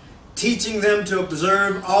 teaching them to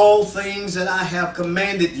observe all things that I have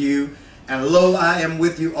commanded you. And lo, I am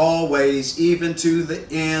with you always, even to the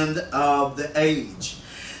end of the age."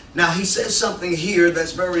 Now, he says something here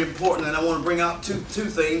that's very important, and I want to bring out two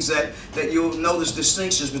things that you'll notice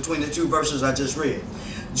distinctions between the two verses I just read.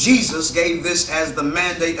 Jesus gave this as the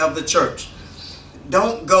mandate of the church.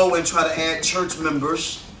 Don't go and try to add church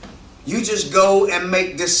members. You just go and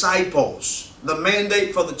make disciples. The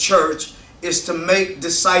mandate for the church is to make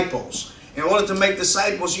disciples. In order to make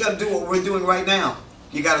disciples, you got to do what we're doing right now.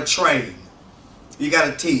 You got to train. You got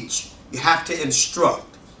to teach. You have to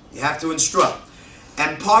instruct. You have to instruct.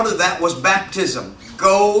 And part of that was baptism.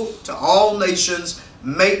 Go to all nations,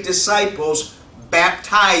 make disciples,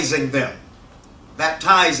 baptizing them.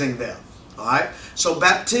 Baptizing them. All right? So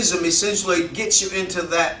baptism essentially gets you into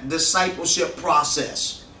that discipleship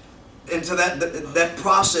process. Into that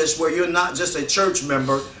process where you're not just a church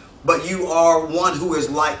member, but you are one who is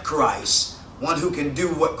like Christ. One who can do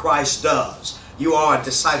what Christ does. You are a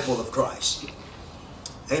disciple of Christ.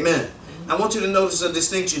 Amen. I want you to notice a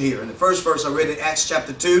distinction here. In the first verse I read in Acts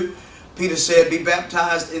chapter 2, Peter said, "Be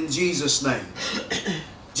baptized in Jesus' name."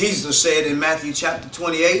 Jesus said in Matthew chapter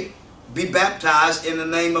 28, "Be baptized in the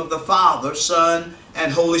name of the Father, Son,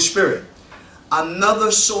 and Holy Spirit."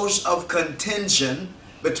 Another source of contention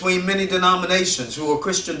between many denominations who are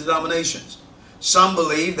Christian denominations. Some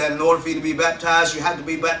believe that in order for you to be baptized, you have to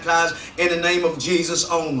be baptized in the name of Jesus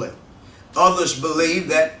only. Others believe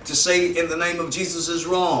that to say in the name of Jesus is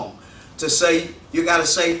wrong. To say, you got to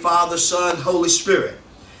say Father, Son, Holy Spirit.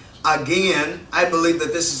 Again, I believe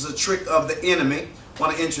that this is a trick of the enemy. I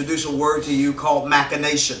want to introduce a word to you called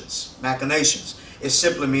machinations. Machinations. It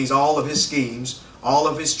simply means all of his schemes, all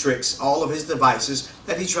of his tricks, all of his devices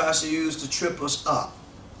that he tries to use to trip us up.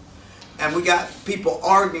 And we got people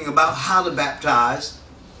arguing about how to baptize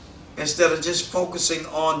instead of just focusing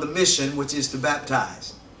on the mission, which is to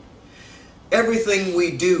baptize. Everything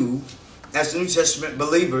we do as New Testament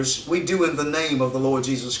believers, we do in the name of the Lord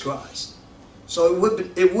Jesus Christ. So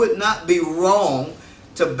it would not be wrong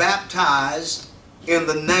to baptize in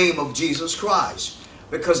the name of Jesus Christ,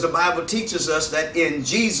 because the Bible teaches us that in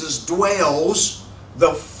Jesus dwells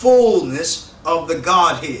the fullness of the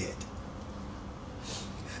Godhead.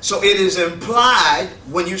 So it is implied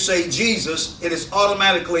when you say Jesus, it is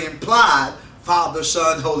automatically implied Father,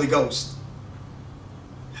 Son, Holy Ghost.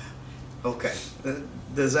 Okay.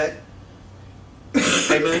 Does that?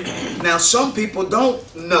 Amen. Now, some people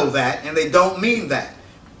don't know that, and they don't mean that.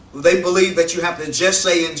 They believe that you have to just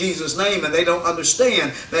say in Jesus' name, and they don't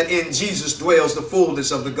understand that in Jesus dwells the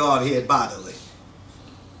fullness of the Godhead bodily.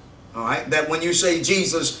 All right? That when you say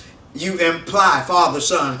Jesus, you imply Father,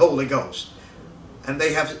 Son, Holy Ghost. And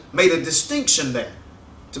they have made a distinction there.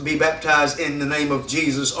 To be baptized in the name of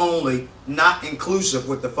Jesus only, not inclusive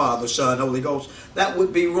with the Father, Son, Holy Ghost. That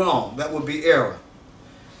would be wrong. That would be error.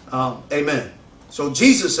 Amen. So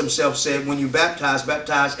Jesus himself said, when you baptize,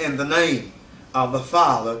 baptize in the name of the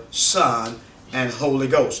Father, Son, and Holy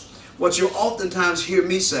Ghost. What you'll oftentimes hear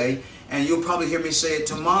me say, and you'll probably hear me say it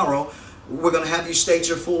tomorrow, we're going to have you state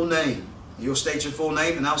your full name. You'll state your full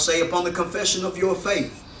name, and I'll say, upon the confession of your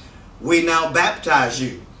faith, we now baptize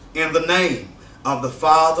you in the name of the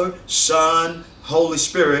Father, Son, Holy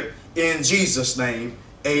Spirit, in Jesus' name.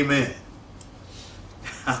 Amen.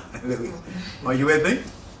 Hallelujah. Are you with me?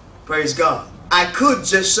 Praise God. I could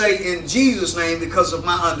just say in Jesus' name because of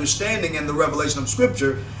my understanding and the revelation of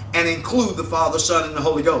Scripture and include the Father, Son, and the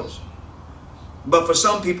Holy Ghost. But for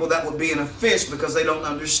some people that would be an offense because they don't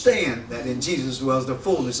understand that in Jesus dwells the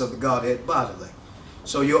fullness of the Godhead bodily.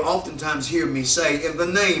 So you'll oftentimes hear me say in the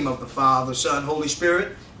name of the Father, Son, Holy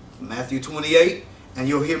Spirit, Matthew 28, and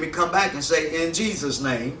you'll hear me come back and say in Jesus'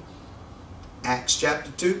 name, Acts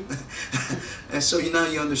chapter 2. And so now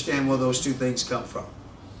you understand where those two things come from.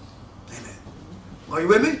 Amen. Are you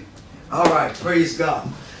with me? All right, praise God.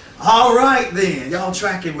 All right then, y'all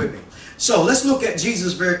tracking with me. So let's look at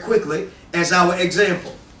Jesus very quickly as our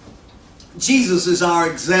example. Jesus is our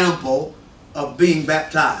example of being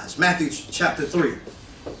baptized. Matthew chapter 3.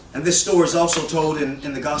 And this story is also told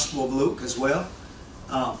in the Gospel of Luke as well.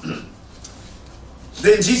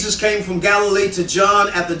 Then Jesus came from Galilee to John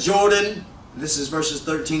at the Jordan. This is verses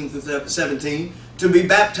 13 through 17. To be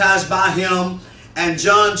baptized by him. And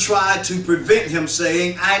John tried to prevent him,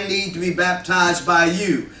 saying, I need to be baptized by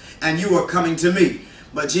you, and you are coming to me.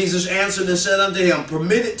 But Jesus answered and said unto him,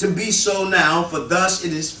 Permit it to be so now, for thus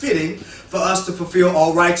it is fitting for us to fulfill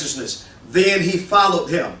all righteousness. Then he followed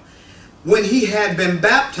him. When he had been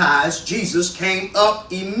baptized, Jesus came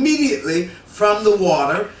up immediately from the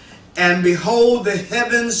water, and behold, the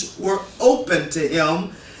heavens were opened to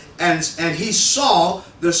him, and he saw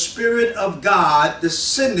the Spirit of God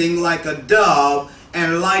descending like a dove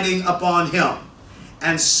and lighting upon him.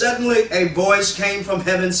 And suddenly a voice came from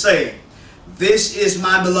heaven saying, This is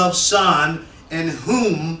my beloved Son, in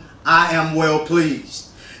whom I am well pleased.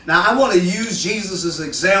 Now I want to use Jesus as an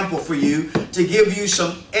example for you to give you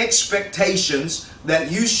some expectations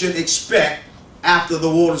that you should expect after the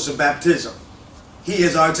waters of baptism. He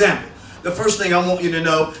is our example. The first thing I want you to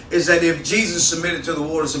know is that if Jesus submitted to the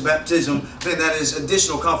waters of baptism, then that is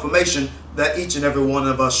additional confirmation that each and every one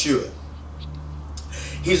of us should.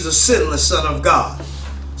 He's the sinless Son of God.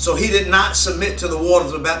 So he did not submit to the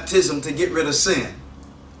waters of baptism to get rid of sin.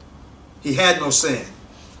 He had no sin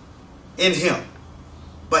in him.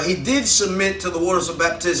 But he did submit to the waters of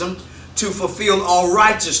baptism to fulfill all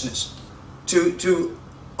righteousness, to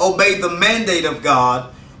obey the mandate of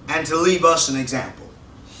God, and to leave us an example.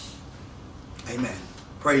 Amen.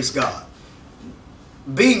 Praise God.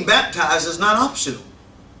 Being baptized is not optional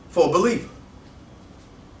for a believer.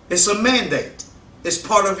 It's a mandate. It's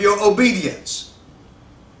part of your obedience.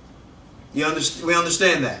 We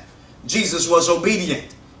understand that. Jesus was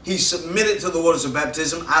obedient. He submitted to the waters of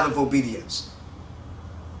baptism out of obedience.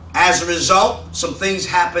 As a result, some things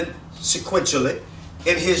happened sequentially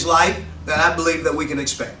in his life that I believe that we can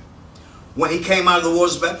expect. When he came out of the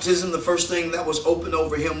waters of baptism, the first thing that was opened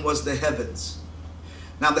over him was the heavens.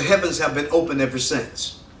 Now the heavens have been open ever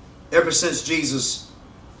since. Ever since Jesus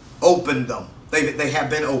opened them, they have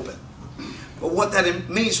been open. But what that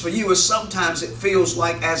means for you is sometimes it feels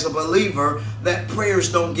like as a believer that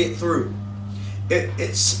prayers don't get through.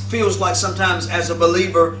 It feels like sometimes as a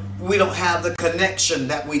believer we don't have the connection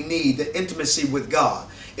that we need, the intimacy with God.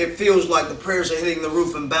 It feels like the prayers are hitting the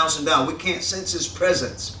roof and bouncing down. We can't sense his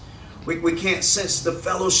presence. We can't sense the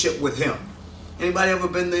fellowship with him. Anybody ever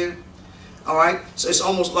been there? All right? So it's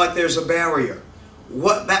almost like there's a barrier.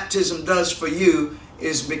 What baptism does for you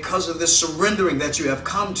is because of this surrendering that you have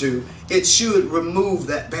come to, it should remove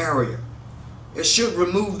that barrier. It should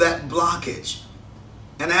remove that blockage.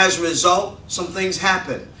 And as a result, some things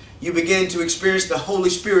happen. You begin to experience the Holy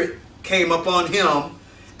Spirit came upon him,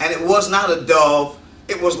 and it was not a dove,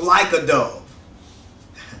 it was like a dove.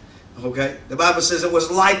 Okay? The Bible says it was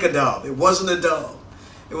like a dove. It wasn't a dove.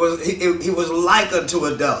 He was like unto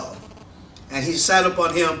a dove. And he sat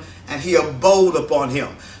upon him, and he abode upon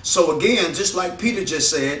him. So again, just like Peter just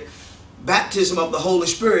said, baptism of the Holy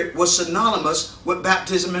Spirit was synonymous with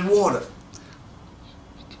baptism in water.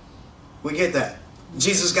 We get that.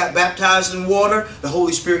 Jesus got baptized in water. The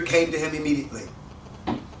Holy Spirit came to him immediately.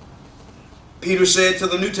 Peter said to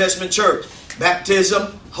the New Testament church,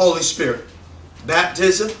 baptism, Holy Spirit.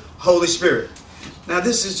 Baptism, Holy Spirit. Now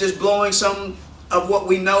this is just blowing some of what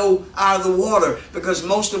we know out of the water, because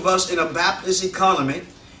most of us in a Baptist economy,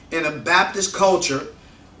 in a Baptist culture,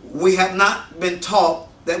 we have not been taught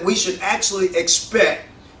that we should actually expect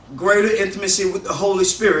greater intimacy with the Holy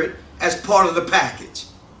Spirit as part of the package.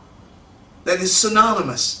 That is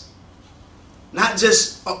synonymous. Not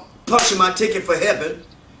just punching my ticket for heaven,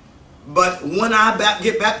 but when I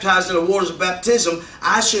get baptized in the waters of baptism,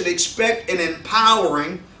 I should expect an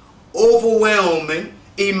empowering, overwhelming,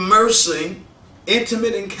 immersing,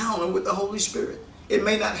 intimate encounter with the Holy Spirit. It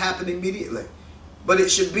may not happen immediately, but it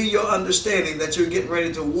should be your understanding that you're getting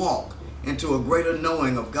ready to walk into a greater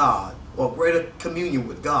knowing of God, or greater communion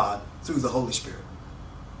with God through the Holy Spirit.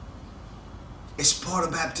 It's part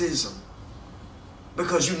of baptism,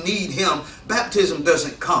 because you need Him. Baptism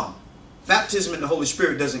doesn't come. Baptism in the Holy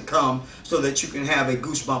Spirit doesn't come so that you can have a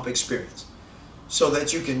goosebump experience, so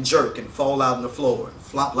that you can jerk and fall out on the floor and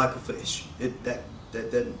flop like a fish. That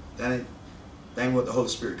ain't what the Holy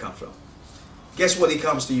Spirit comes from. Guess what He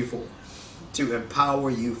comes to you for? To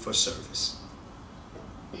empower you for service.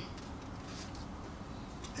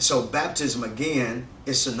 And so baptism, again,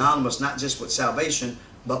 is synonymous not just with salvation,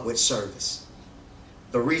 but with service.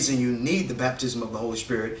 The reason you need the baptism of the Holy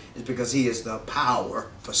Spirit is because He is the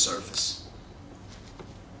power for service.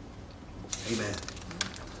 Amen.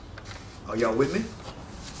 Are y'all with me?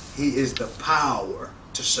 He is the power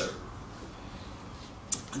to serve.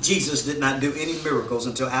 Jesus did not do any miracles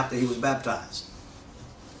until after He was baptized.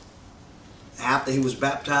 After He was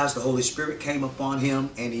baptized, the Holy Spirit came upon Him,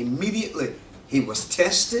 and immediately He was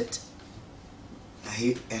tested,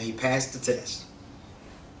 and he passed the test.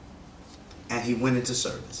 And He went into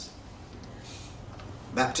service.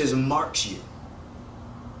 Baptism marks you.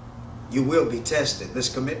 You will be tested. This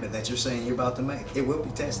commitment that you're saying you're about to make, it will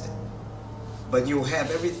be tested. But you'll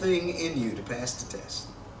have everything in you to pass the test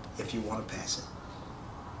if you want to pass it.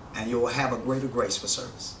 And you'll have a greater grace for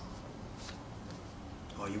service.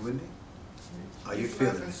 Are you with me? Are you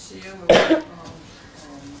feeling it?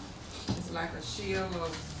 It's like a shield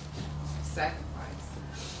of sacrifice.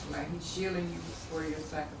 Like He's shielding you for your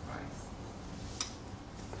sacrifice.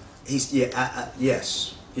 He's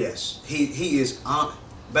yes. He is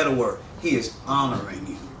better word. He is honoring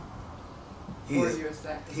you.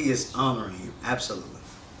 He is honoring you. Absolutely.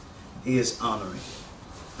 He is honoring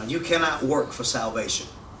you. Now you cannot work for salvation.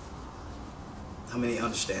 How many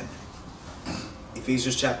understand that?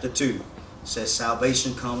 Ephesians chapter 2 says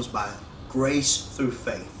salvation comes by grace through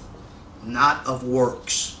faith, not of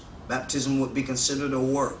works. Baptism would be considered a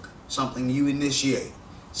work, something you initiate,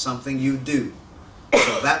 something you do.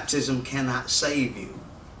 So baptism cannot save you.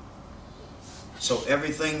 So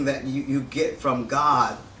everything that you get from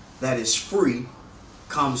God that is free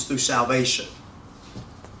comes through salvation.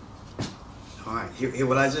 All right, hear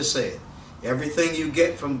what I just said. Everything you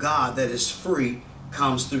get from God that is free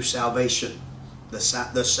comes through salvation. The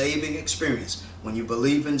saving experience. When you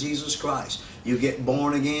believe in Jesus Christ, you get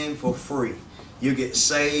born again for free. You get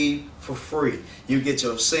saved for free. You get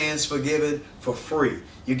your sins forgiven for free.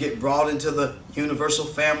 You get brought into the universal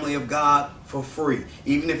family of God for free.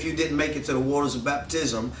 Even if you didn't make it to the waters of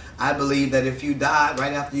baptism, I believe that if you died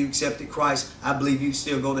right after you accepted Christ, I believe you'd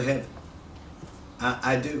still go to heaven.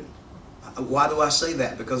 I do. Why do I say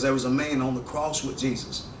that? Because there was a man on the cross with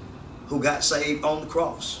Jesus who got saved on the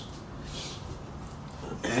cross.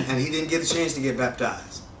 And he didn't get a chance to get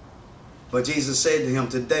baptized. But Jesus said to him,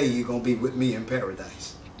 today you're going to be with me in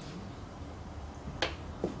paradise.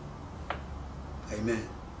 Amen.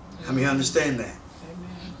 How many understand that?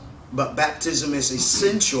 Amen. But baptism is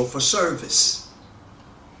essential for service.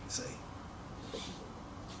 See?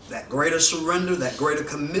 That greater surrender, that greater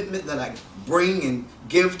commitment that I bring and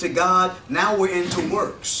give to God, now we're into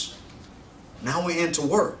works. Now we're into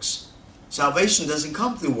works. Salvation doesn't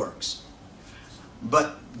come through works.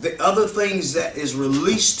 But the other things that is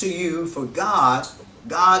released to you for God,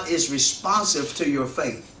 God is responsive to your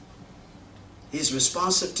faith. He's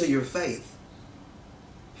responsive to your faith.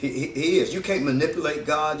 He is. You can't manipulate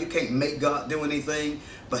God. You can't make God do anything.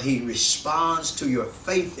 But He responds to your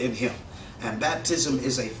faith in Him. And baptism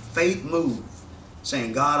is a faith move.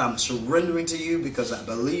 Saying, God, I'm surrendering to you because I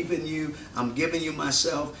believe in you. I'm giving you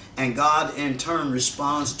myself. And God in turn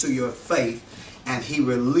responds to your faith. And He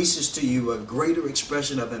releases to you a greater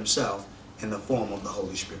expression of Himself in the form of the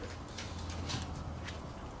Holy Spirit.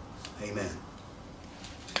 Amen.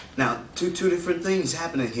 Now, two different things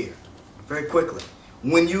happening here very quickly.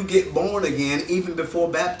 When you get born again, even before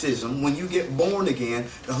baptism, when you get born again,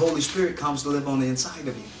 the Holy Spirit comes to live on the inside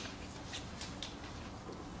of you.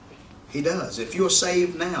 He does. If you're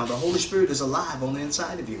saved now, the Holy Spirit is alive on the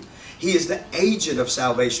inside of you. He is the agent of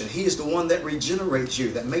salvation. He is the one that regenerates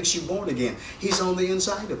you, that makes you born again. He's on the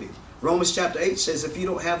inside of you. Romans chapter 8 says if you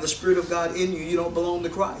don't have the Spirit of God in you, you don't belong to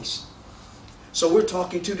Christ. So we're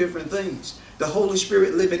talking two different things. The Holy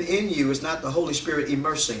Spirit living in you is not the Holy Spirit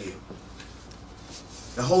immersing you.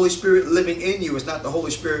 The Holy Spirit living in you is not the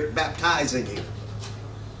Holy Spirit baptizing you.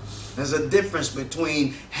 There's a difference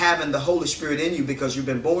between having the Holy Spirit in you because you've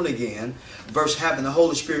been born again versus having the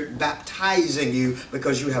Holy Spirit baptizing you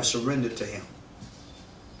because you have surrendered to Him.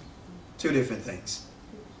 Two different things.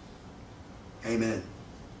 Amen.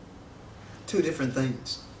 Two different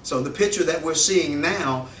things. So the picture that we're seeing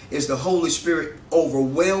now is the Holy Spirit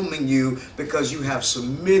overwhelming you because you have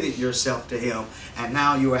submitted yourself to Him, and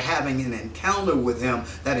now you are having an encounter with Him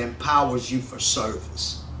that empowers you for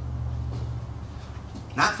service.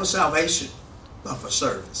 Not for salvation, but for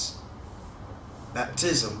service.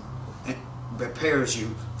 Baptism prepares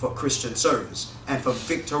you for Christian service and for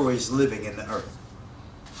victorious living in the earth.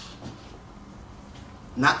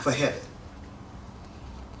 Not for heaven.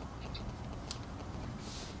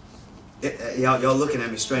 Y'all looking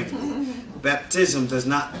at me strangely. Baptism does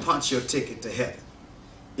not punch your ticket to heaven.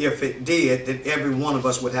 If it did, then every one of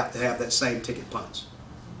us would have to have that same ticket punch.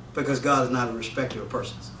 Because God is not a respecter of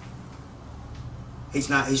persons. He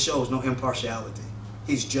shows no impartiality.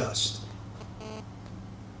 He's just.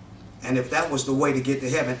 And if that was the way to get to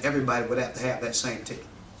heaven, everybody would have to have that same ticket.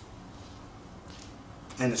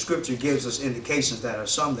 And the scripture gives us indications that there are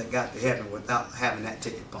some that got to heaven without having that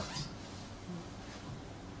ticket punched.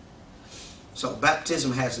 So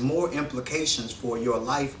baptism has more implications for your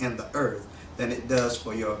life in the earth than it does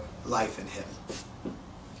for your life in heaven.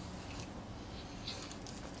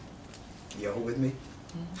 Y'all with me?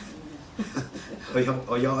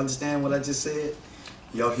 Or y'all understand what I just said?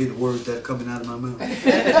 Y'all hear the words that are coming out of my mouth?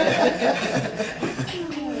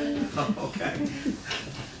 Okay.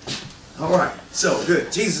 All right. So,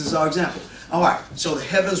 good. Jesus is our example. All right. So the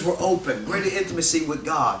heavens were open. Greater intimacy with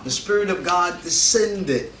God. The Spirit of God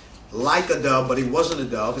descended like a dove, but He wasn't a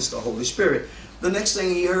dove. It's the Holy Spirit. The next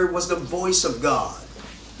thing He heard was the voice of God.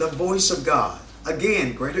 The voice of God.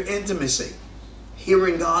 Again, greater intimacy.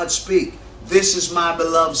 Hearing God speak. This is my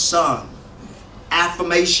beloved Son.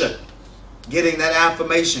 Affirmation. Getting that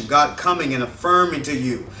affirmation. God coming and affirming to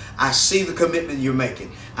you. I see the commitment you're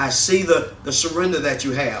making. I see the surrender that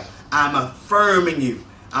you have. I'm affirming you.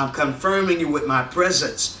 I'm confirming you with my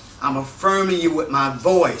presence. I'm affirming you with my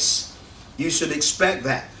voice. You should expect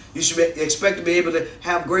that. You should expect to be able to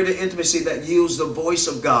have greater intimacy that yields the voice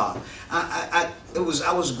of God. I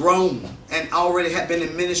was grown and already had been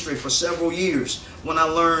in ministry for several years when I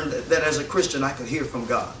learned that as a Christian I could hear from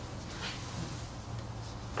God.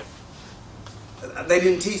 They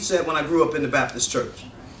didn't teach that when I grew up in the Baptist church.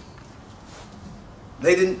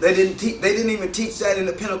 They didn't even teach that in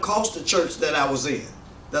the Pentecostal church that I was in,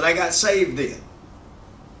 that I got saved in.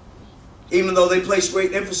 Even though they placed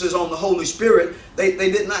great emphasis on the Holy Spirit, they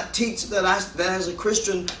did not teach that as a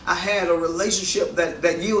Christian I had a relationship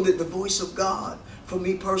that yielded the voice of God for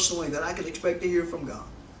me personally, that I could expect to hear from God.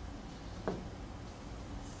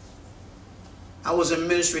 I was in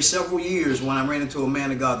ministry several years when I ran into a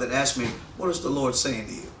man of God that asked me, what is the Lord saying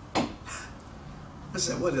to you? I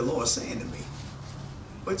said, what is the Lord saying to me?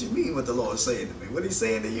 What do you mean what the Lord is saying to me? What is He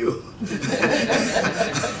saying to you?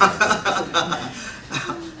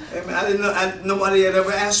 I didn't know, nobody had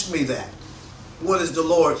ever asked me that. What is the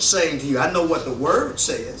Lord saying to you? I know what the Word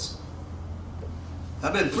says.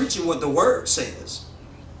 I've been preaching what the Word says.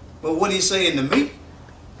 But what He's saying to me,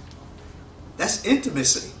 that's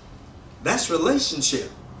intimacy. That's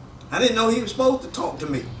relationship. I didn't know He was supposed to talk to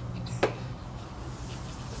me.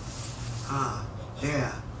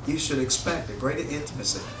 Yeah. You should expect a greater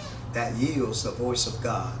intimacy that yields the voice of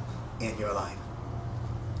God in your life.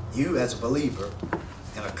 You as a believer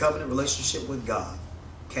in a covenant relationship with God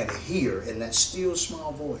can hear in that still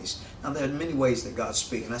small voice. Now there are many ways that God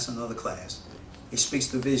speaks, and that's another class. He speaks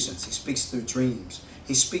through visions. He speaks through dreams.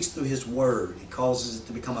 He speaks through His Word. He causes it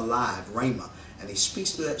to become alive, Rhema. And He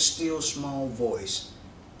speaks through that still small voice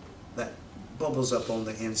that bubbles up on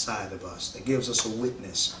the inside of us, that gives us a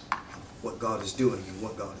witness of what God is doing and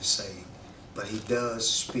what God is saying. But He does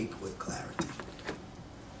speak with clarity.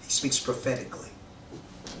 He speaks prophetically.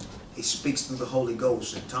 He speaks through the Holy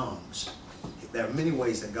Ghost in tongues. There are many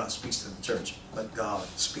ways that God speaks to the church, but God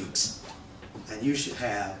speaks. And you should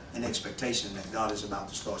have an expectation that God is about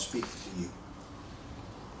to start speaking to you.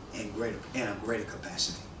 in a greater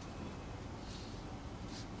capacity.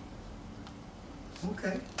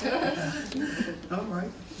 Okay. All right.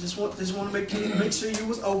 Just want to make sure you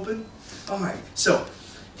was open. All right. So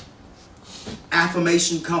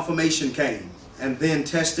affirmation, confirmation came, and then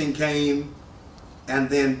testing came, and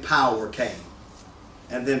then power came,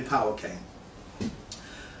 and then power came.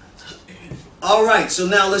 All right. So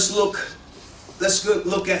now let's look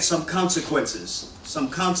at some consequences. Some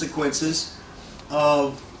consequences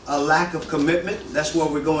of a lack of commitment. That's where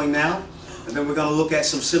we're going now. And then we're going to look at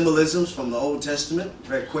some symbolisms from the Old Testament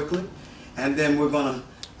very quickly. And then we're going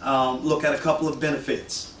to look at a couple of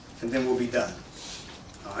benefits. And then we'll be done.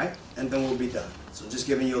 All right? And then we'll be done. So just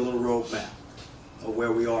giving you a little roadmap of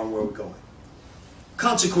where we are and where we're going.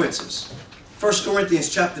 Consequences. 1 Corinthians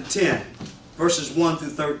chapter 10, verses 1 through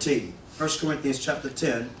 13. 1 Corinthians chapter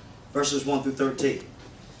 10, verses 1 through 13.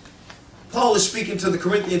 Paul is speaking to the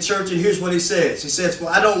Corinthian church, and here's what he says. He says, "For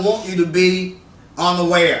I don't want you to be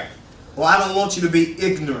unaware." Well, I don't want you to be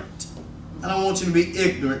ignorant. I don't want you to be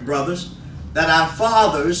ignorant, brothers, that our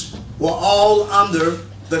fathers were all under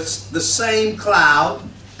the same cloud,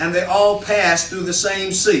 and they all passed through the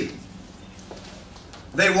same sea.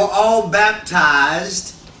 They were all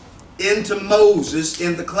baptized into Moses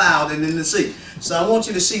in the cloud and in the sea. So I want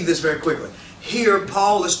you to see this very quickly. Here,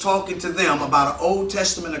 Paul is talking to them about an Old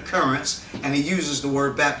Testament occurrence, and he uses the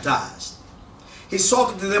word baptized. He's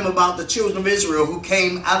talking to them about the children of Israel who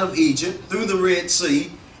came out of Egypt through the Red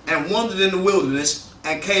Sea and wandered in the wilderness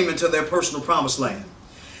and came into their personal promised land.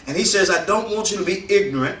 And he says, I don't want you to be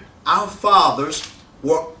ignorant. Our fathers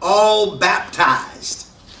were all baptized.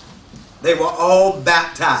 They were all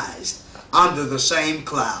baptized under the same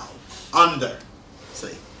cloud. Under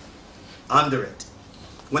it.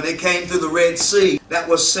 When they came through the Red Sea, that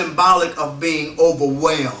was symbolic of being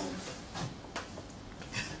overwhelmed.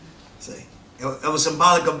 It was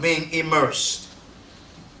symbolic of being immersed.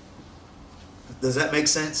 Does that make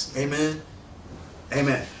sense? Amen?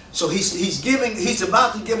 Amen. So he's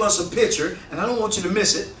about to give us a picture, and I don't want you to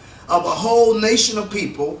miss it, of a whole nation of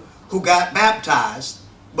people who got baptized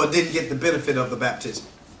but didn't get the benefit of the baptism.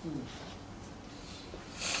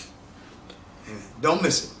 Amen. Don't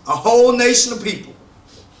miss it. A whole nation of people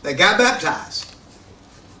that got baptized,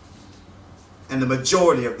 and the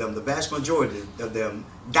majority of them, the vast majority of them,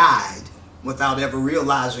 died without ever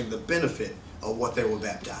realizing the benefit of what they were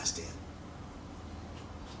baptized in.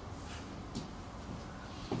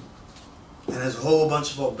 And there's a whole bunch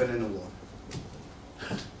of folk been in the water.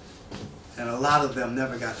 And a lot of them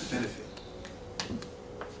never got the benefit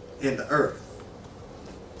in the earth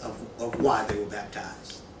of why they were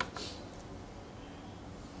baptized.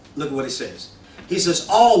 Look at what he says. He says,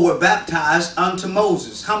 all were baptized unto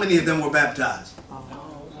Moses. How many of them were baptized?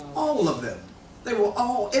 All of them. They were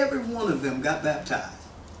all, every one of them got baptized.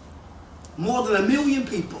 More than 1 million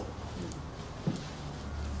people.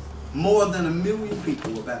 More than 1 million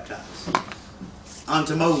people were baptized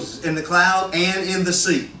unto Moses in the cloud and in the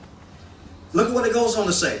sea. Look at what it goes on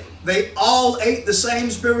to say. They all ate the same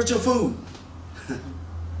spiritual food.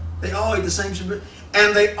 They all ate the same spiritual,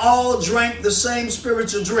 and they all drank the same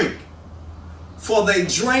spiritual drink. For they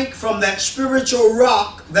drank from that spiritual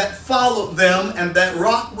rock that followed them, and that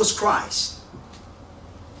rock was Christ.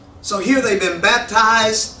 So here they've been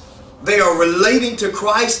baptized. They are relating to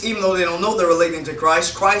Christ, even though they don't know they're relating to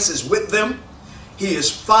Christ. Christ is with them. He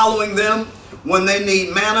is following them. When they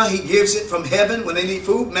need manna, he gives it from heaven. When they need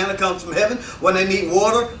food, manna comes from heaven. When they need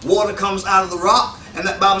water, water comes out of the rock. And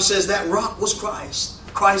that Bible says that rock was Christ.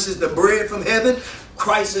 Christ is the bread from heaven.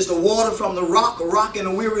 Christ is the water from the rock, a rock in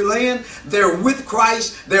a weary land. They're with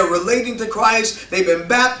Christ. They're relating to Christ. They've been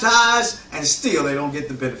baptized, and still they don't get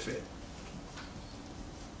the benefit.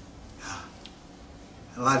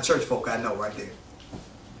 A lot of church folk I know right there.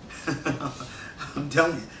 I'm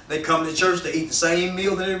telling you, they come to church to eat the same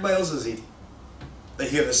meal that everybody else is eating. They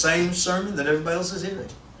hear the same sermon that everybody else is hearing.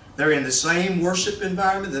 They're in the same worship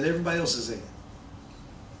environment that everybody else is in.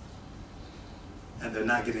 And they're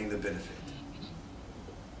not getting the benefit.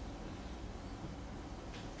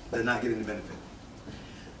 They're not getting the benefit.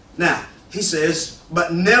 Now, he says,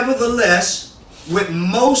 but nevertheless, with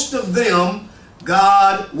most of them,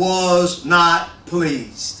 God was not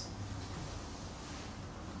pleased.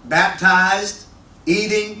 Baptized,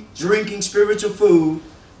 eating, drinking spiritual food,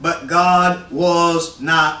 but God was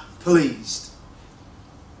not pleased.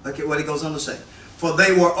 Look at what he goes on to say. For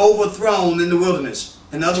they were overthrown in the wilderness.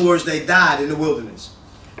 In other words, they died in the wilderness.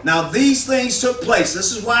 Now these things took place.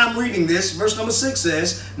 This is why I'm reading this. Verse number 6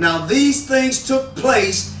 says, now these things took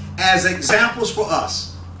place as examples for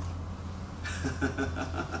us.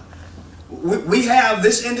 we have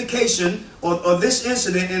this indication or this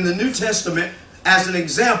incident in the New Testament as an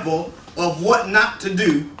example of what not to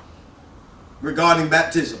do regarding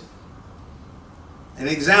baptism. An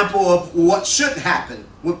example of what should happen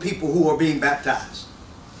with people who are being baptized.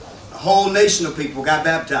 A whole nation of people got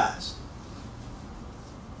baptized.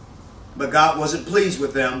 But God wasn't pleased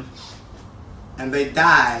with them, and they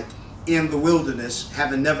died in the wilderness,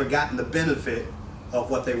 having never gotten the benefit of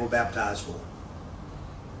what they were baptized for.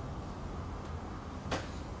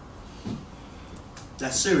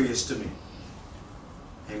 That's serious to me.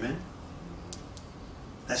 Amen.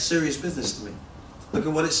 That's serious business to me. Look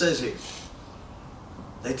at what it says here.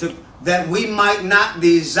 They took that we might not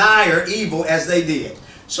desire evil as they did.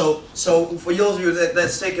 So for those of you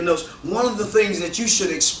that's taking notes, one of the things that you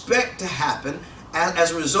should expect to happen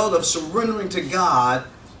as a result of surrendering to God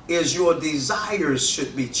is your desires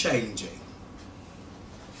should be changing.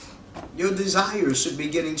 Your desires should be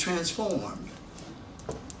getting transformed.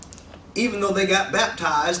 Even though they got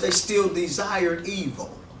baptized, they still desired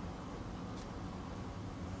evil.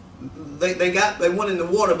 They went in the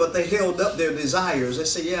water, but they held up their desires. They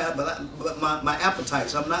say, yeah, but my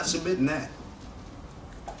appetites, I'm not submitting that.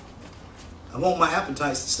 I want my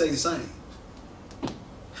appetites to stay the same.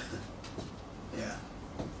 Yeah.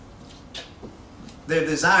 Their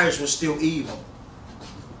desires were still evil.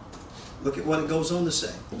 Look at what it goes on to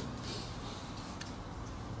say.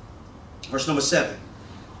 Verse number 7.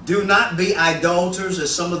 Do not be idolaters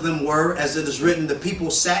as some of them were, as it is written, the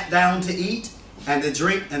people sat down to eat and to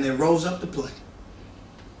drink and they rose up to play.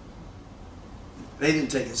 They didn't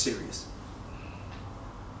take it serious.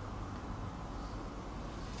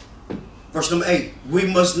 Verse number 8. We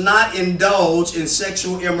must not indulge in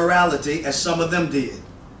sexual immorality as some of them did.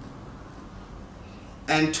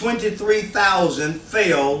 And 23,000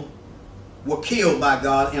 were killed by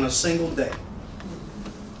God in a single day.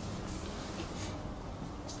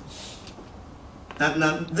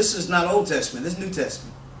 Now, this is not Old Testament. This is New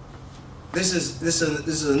Testament. This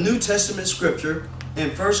is a New Testament scripture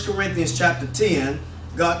in 1 Corinthians chapter 10.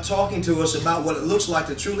 God talking to us about what it looks like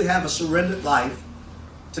to truly have a surrendered life,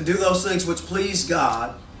 to do those things which please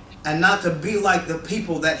God, and not to be like the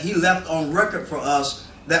people that He left on record for us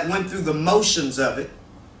that went through the motions of it,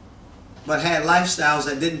 but had lifestyles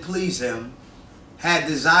that didn't please Him, had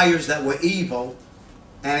desires that were evil,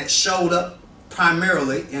 and it showed up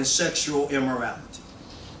primarily in sexual immorality.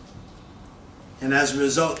 And as a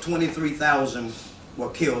result, 23,000 were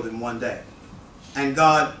killed in one day. And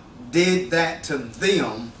God did that to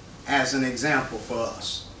them as an example for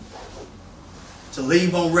us. To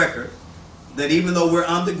leave on record that even though we're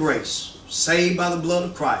under grace, saved by the blood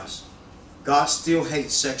of Christ, God still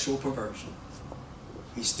hates sexual perversion.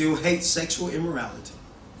 He still hates sexual immorality.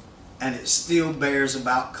 And it still bears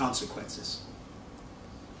about consequences.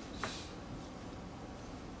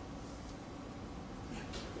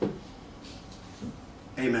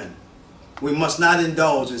 Amen. We must not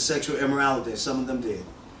indulge in sexual immorality, as some of them did.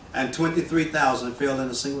 And 23,000 fell in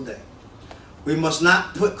a single day. We must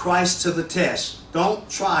not put Christ to the test. Don't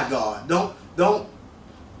try God.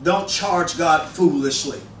 Don't charge God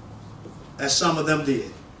foolishly, as some of them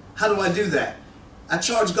did. How do I do that? I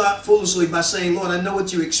charge God foolishly by saying, Lord, I know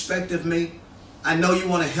what you expect of me. I know you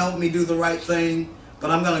want to help me do the right thing, but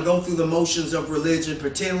I'm going to go through the motions of religion,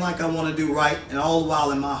 pretend like I want to do right, and all the while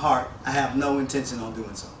in my heart, I have no intention on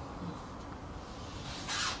doing so.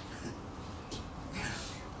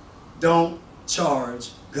 Don't charge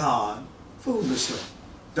God foolishly.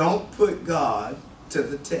 Don't put God to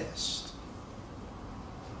the test.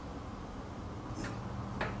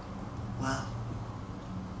 Wow.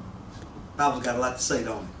 Bible's got a lot to say,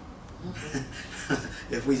 don't it?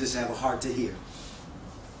 If we just have a heart to hear.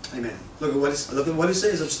 Amen. Look at what it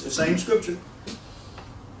says, the same scripture.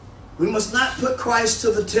 We must not put Christ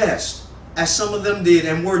to the test, as some of them did,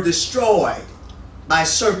 and were destroyed by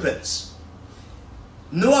serpents.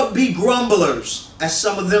 Nor be grumblers, as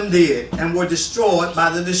some of them did, and were destroyed by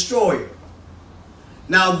the destroyer.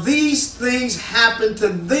 Now these things happened to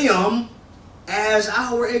them as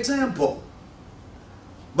our example.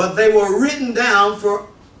 But they were written down for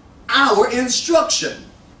our instruction,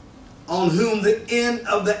 on whom the end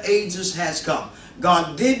of the ages has come.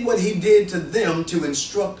 God did what He did to them to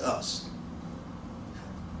instruct us.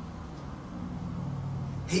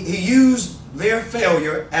 He used their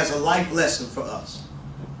failure as a life lesson for us.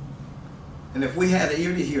 And if we had an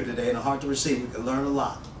ear to hear today and a heart to receive, we could learn a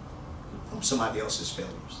lot from somebody else's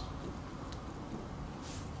failures.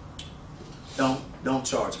 Don't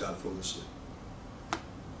charge God foolishly.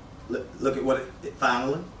 Look at what it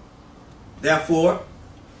finally. Therefore,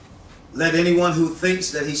 let anyone who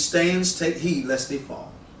thinks that he stands take heed lest he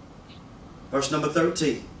fall. Verse number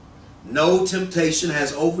 13. No temptation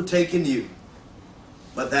has overtaken you,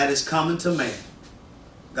 but that is common to man.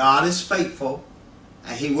 God is faithful,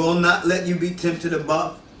 and he will not let you be tempted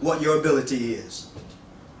above what your ability is.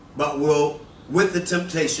 But with the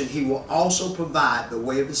temptation, he will also provide the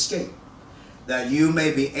way of escape, that you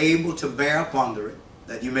may be able to bear up under it,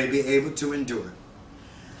 that you may be able to endure it.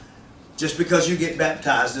 Just because you get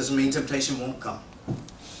baptized doesn't mean temptation won't come.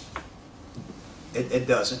 It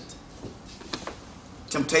doesn't.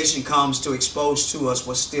 Temptation comes to expose to us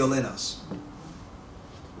what's still in us.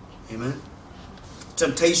 Amen.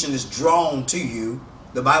 Temptation is drawn to you,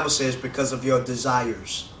 the Bible says, because of your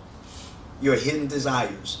desires, your hidden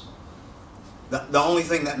desires. The only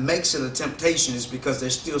thing that makes it a temptation is because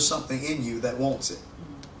there's still something in you that wants it.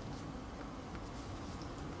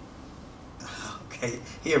 Okay,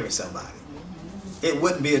 hear me somebody. It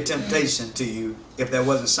wouldn't be a temptation to you if there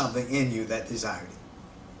wasn't something in you that desired it.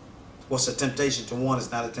 What's a temptation to one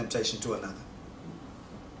is not a temptation to another.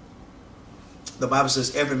 The Bible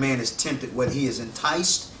says every man is tempted when he is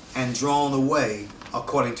enticed and drawn away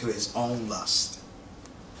according to his own lust.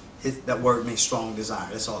 That word means strong desire.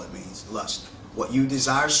 That's all it means, lust. What you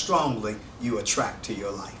desire strongly, you attract to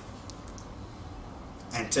your life.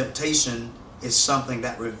 And temptation is something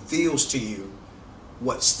that reveals to you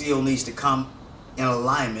what still needs to come in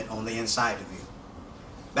alignment on the inside of you.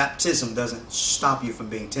 Baptism doesn't stop you from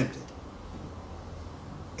being tempted.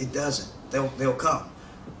 It doesn't. They'll come.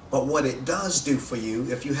 But what it does do for you,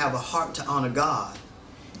 if you have a heart to honor God,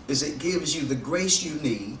 is it gives you the grace you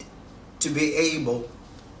need to be able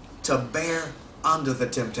to bear under the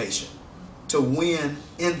temptation, to win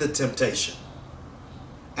in the temptation.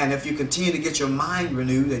 And if you continue to get your mind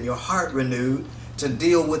renewed and your heart renewed to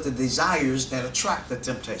deal with the desires that attract the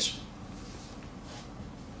temptation.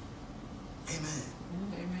 Amen.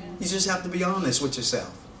 Amen. You just have to be honest with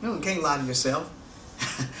yourself. You can't lie to yourself.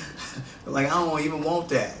 Like, I don't even want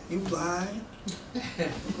that. You lying.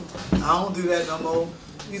 I don't do that no more.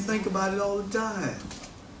 You think about it all the time.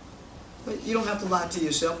 But you don't have to lie to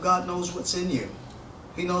yourself. God knows what's in you.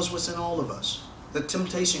 He knows what's in all of us. The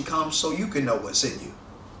temptation comes so you can know what's in you.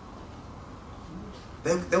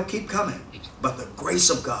 They'll keep coming. But the grace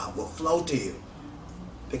of God will flow to you.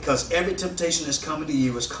 Because every temptation that's coming to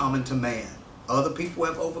you is common to man. Other people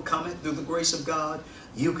have overcome it through the grace of God.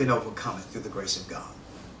 You can overcome it through the grace of God.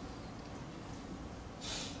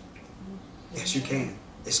 Yes, you can.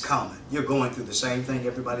 It's common. You're going through the same thing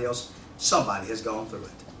everybody else. Somebody has gone through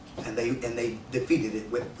it. And they defeated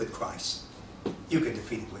it with Christ. You can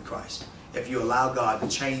defeat it with Christ. If you allow God to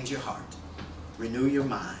change your heart, renew your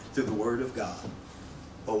mind through the Word of God.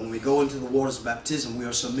 But when we go into the waters of baptism, we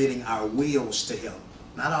are submitting our wills to Him.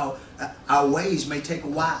 Not our ways may take a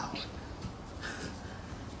while.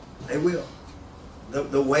 They will.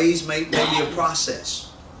 The ways may be a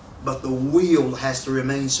process. But the will has to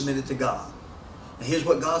remain submitted to God. And here's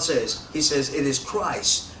what God says. He says, it is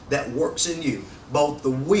Christ that works in you, both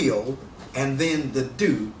the will and then the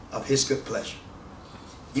do of His good pleasure.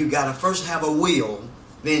 You got to first have a will,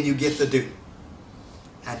 then you get the do.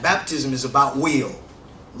 And baptism is about will.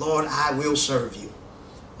 Lord, I will serve you.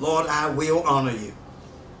 Lord, I will honor you.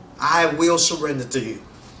 I will surrender to you.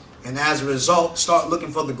 And as a result, start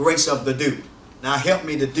looking for the grace of the do. Now help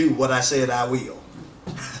me to do what I said I will.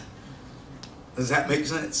 Does that make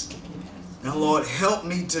sense? Now, Lord, help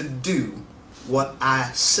me to do what I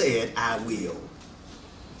said I will.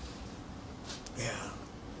 Yeah.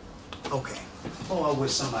 Okay. Oh, I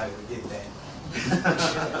wish somebody would get that.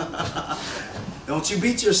 Don't you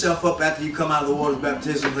beat yourself up after you come out of the water of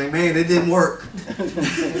baptism and think, man, it didn't work.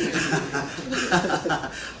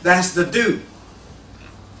 That's the do.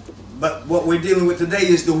 But what we're dealing with today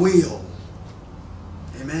is the will.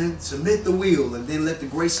 Amen. Submit the will and then let the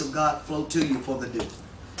grace of God flow to you for the do.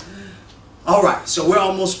 All right, so we're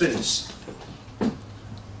almost finished.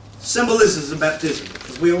 Symbolisms of baptism,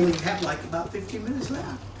 because we only have like about 15 minutes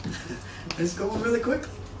left. It's going really quickly.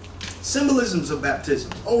 Symbolisms of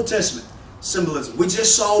baptism. Old Testament symbolism. We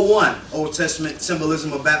just saw one Old Testament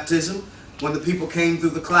symbolism of baptism when the people came through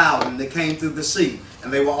the cloud and they came through the sea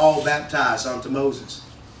and they were all baptized unto Moses.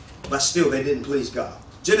 But still they didn't please God.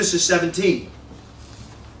 Genesis 17.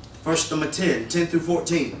 Verse number 10 through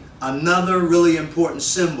 14. Another really important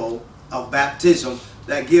symbol of baptism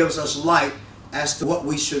that gives us light as to what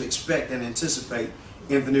we should expect and anticipate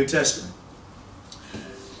in the New Testament.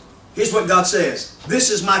 Here's what God says. This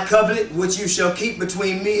is my covenant which you shall keep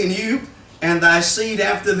between me and you and thy seed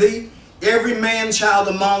after thee. Every man child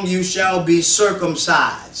among you shall be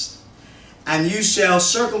circumcised. And you shall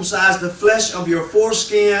circumcise the flesh of your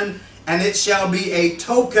foreskin, and it shall be a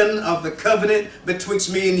token of the covenant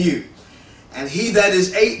betwixt me and you. And he that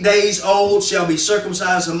is 8 days old shall be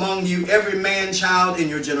circumcised among you, every man child in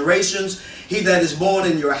your generations. He that is born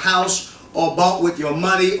in your house, or bought with your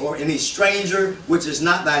money, or any stranger which is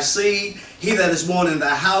not thy seed, he that is born in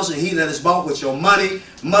thy house, and he that is bought with your money,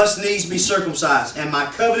 must needs be circumcised. And my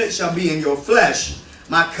covenant shall be in your flesh.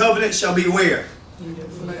 My covenant shall be where?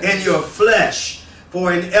 In your flesh.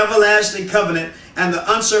 For an everlasting covenant. And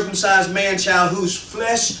the uncircumcised man child, whose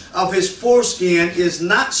flesh of his foreskin is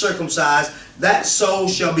not circumcised, that soul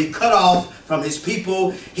shall be cut off from his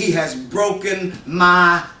people. He has broken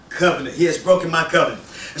my covenant. He has broken my covenant.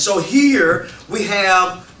 And so here we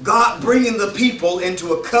have God bringing the people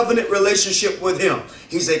into a covenant relationship with him.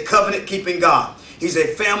 He's a covenant-keeping God. He's a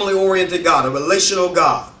family-oriented God, a relational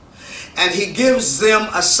God. And he gives them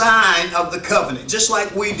a sign of the covenant. Just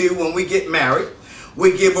like we do when we get married.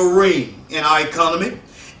 We give a ring in our economy.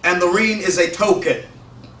 And the ring is a token.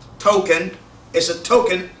 Token is a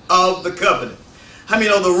token of the covenant. How many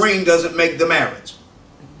know the ring doesn't make the marriage?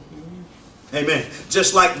 Amen.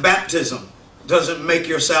 Just like baptism doesn't make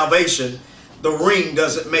your salvation, the ring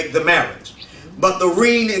doesn't make the marriage. But the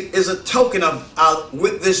ring is a token of,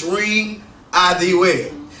 with this ring I thee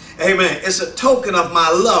wed. Amen. It's a token of my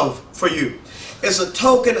love for you. It's a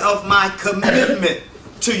token of my commitment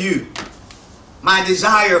to you. My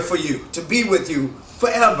desire for you, to be with you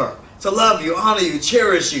forever, to love you, honor you,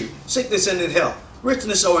 cherish you, sickness and in health,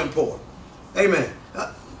 richness or in poor. Amen.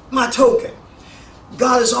 My token.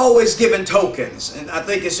 God is always given tokens. And I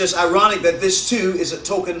think it's just ironic that this too is a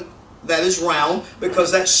token that is round,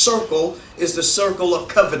 because that circle is the circle of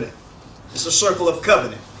covenant. It's a circle of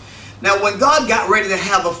covenant. Now when God got ready to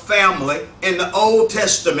have a family in the Old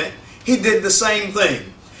Testament, he did the same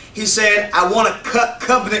thing. He said, I want to cut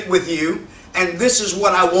covenant with you, and this is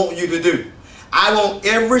what I want you to do. I want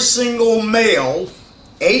every single male,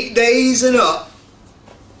 8 days and up,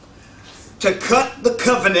 to cut the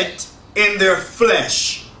covenant in their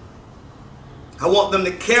flesh. I want them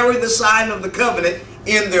to carry the sign of the covenant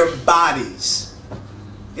in their bodies.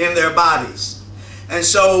 In their bodies. And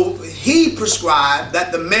so he prescribed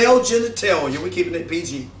that the male genitalia, we're keeping it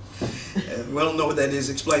PG. We don't know what that is.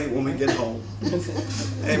 Explain it when we get home.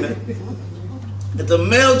 Amen. That the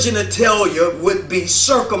male genitalia would be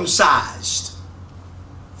circumcised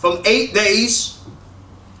from 8 days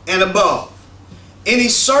and above. Any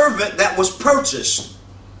servant that was purchased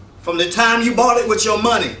from the time you bought it with your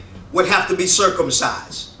money would have to be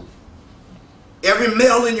circumcised. Every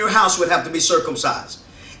male in your house would have to be circumcised.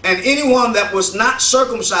 And anyone that was not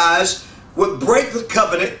circumcised would break the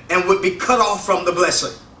covenant and would be cut off from the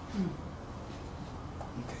blessing.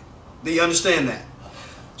 Okay. Do you understand that?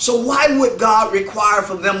 So why would God require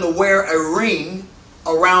for them to wear a ring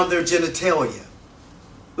around their genitalia?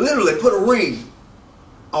 Literally put a ring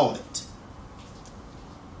on it.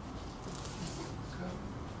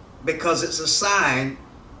 Because it's a sign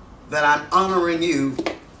that I'm honoring you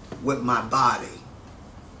with my body.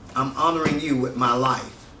 I'm honoring you with my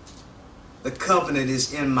life. The covenant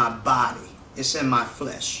is in my body. It's in my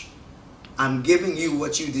flesh. I'm giving you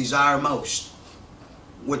what you desire most,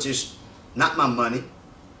 which is not my money,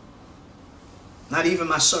 not even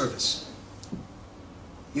my service.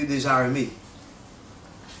 You desire me.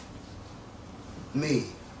 Me,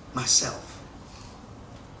 myself.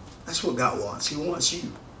 That's what God wants. He wants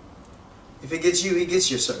you. If he gets you, he gets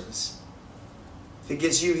your service. If he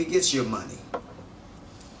gets you, he gets your money,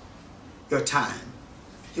 your time.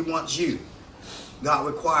 He wants you. God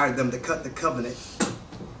required them to cut the covenant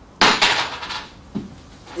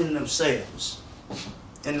in themselves,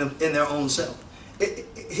 in their own self.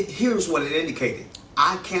 Here's what it indicated.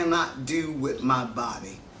 I cannot do with my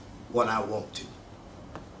body what I want to.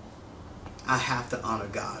 I have to honor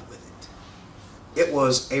God with it. It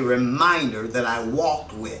was a reminder that I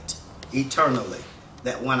walked with eternally.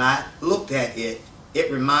 That when I looked at it,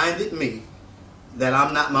 it reminded me that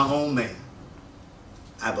I'm not my own man.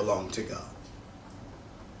 I belong to God.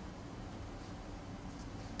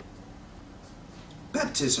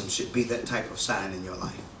 Baptism should be that type of sign in your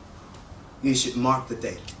life. You should mark the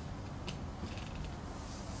date.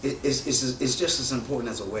 It's just as important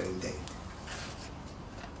as a wedding date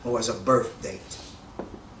or as a birth date.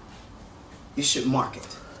 You should mark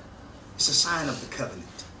it. It's a sign of the covenant.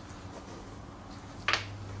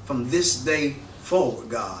 From this day forward,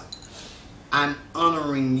 God, I'm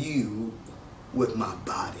honoring you with my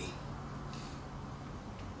body.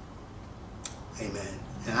 Amen.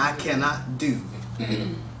 And I cannot do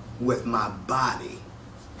with my body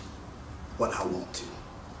what I want to.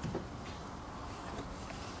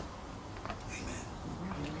 Amen.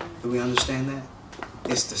 Do we understand that?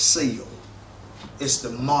 It's the seal. It's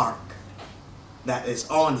the mark that is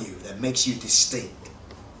on you that makes you distinct.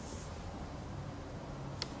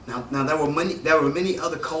 Now there were many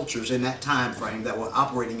other cultures in that time frame that were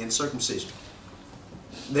operating in circumcision.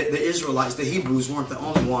 The Israelites, the Hebrews, weren't the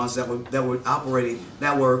only ones that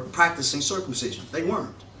were practicing circumcision. They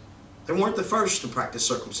weren't. They weren't the first to practice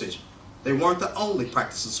circumcision. They weren't the only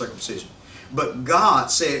practicing circumcision. But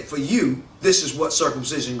God said, for you, this is what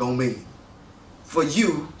circumcision gonna mean. For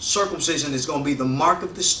you, circumcision is gonna be the mark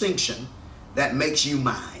of distinction that makes you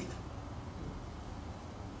mine.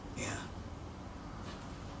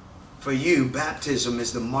 For you, baptism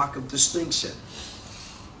is the mark of distinction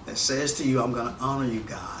that says to you, I'm going to honor you,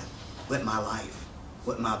 God, with my life,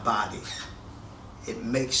 with my body. It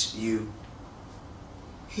makes you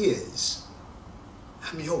His.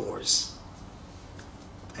 I'm yours.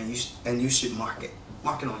 And you should mark it.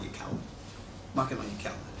 Mark it on your calendar. Mark it on your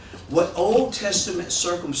calendar. What Old Testament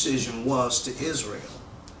circumcision was to Israel,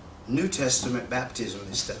 New Testament baptism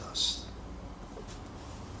is to us.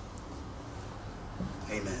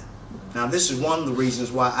 Amen. Now, this is one of the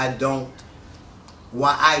reasons why I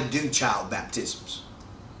do child baptisms.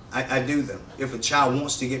 I do them. If a child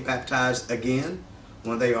wants to get baptized again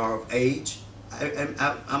when they are of age,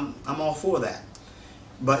 I'm all for that.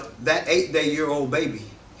 But that 8-day-old baby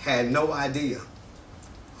had no idea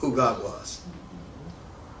who God was.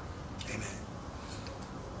 Amen.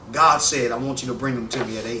 God said, I want you to bring them to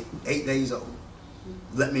me at 8 days old.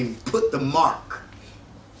 Let me put the mark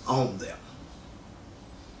on them.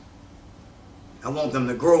 I want them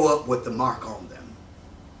to grow up with the mark on them.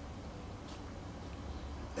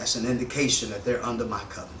 That's an indication that they're under my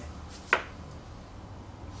covenant.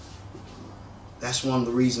 That's one of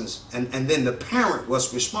the reasons. And then the parent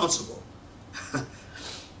was responsible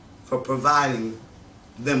for providing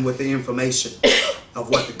them with the information of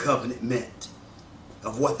what the covenant meant,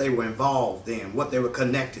 of what they were involved in, what they were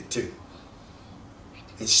connected to,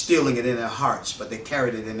 instilling it in their hearts, but they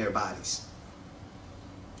carried it in their bodies.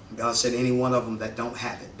 God said, any one of them that don't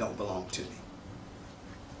have it don't belong to me.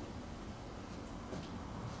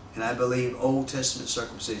 And I believe Old Testament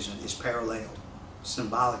circumcision is parallel,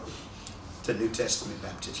 symbolically, to New Testament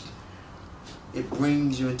baptism. It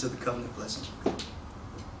brings you into the covenant blessings of God.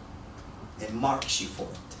 It marks you for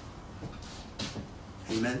it.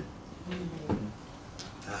 Amen?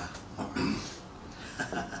 All right.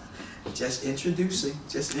 Just introducing.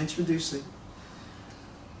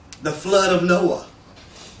 The flood of Noah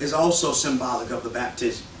is also symbolic of the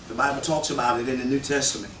baptism. The Bible talks about it in the New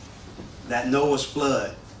Testament, that Noah's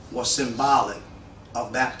flood was symbolic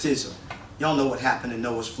of baptism. Y'all know what happened in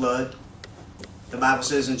Noah's flood. The Bible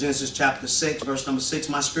says in Genesis chapter 6, verse number 6,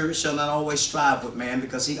 my spirit shall not always strive with man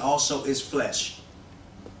because he also is flesh.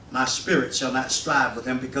 My spirit shall not strive with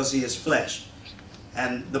him because he is flesh.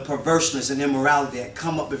 And the perverseness and immorality had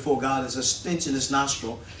come up before God as a stench in his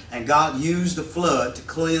nostril. And God used the flood to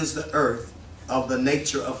cleanse the earth of the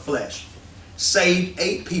nature of flesh. Saved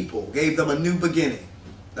 8 people, gave them a new beginning.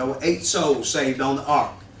 There were 8 souls saved on the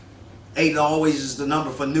ark. 8 always is the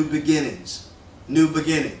number for new beginnings. New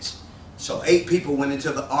beginnings. So 8 people went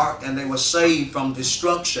into the ark and they were saved from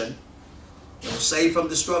destruction. They were saved from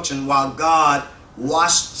destruction while God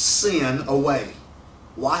washed sin away.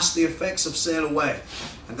 Washed the effects of sin away.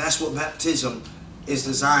 And that's what baptism is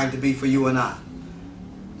designed to be for you and I.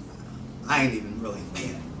 I ain't even really,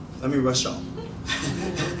 man, let me rush on.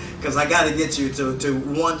 Because I got to get you to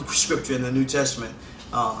one scripture in the New Testament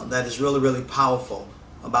that is really, really powerful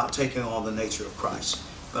about taking on the nature of Christ.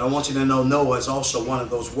 But I want you to know Noah is also one of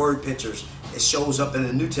those word pictures. It shows up in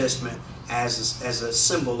the New Testament as a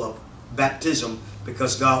symbol of baptism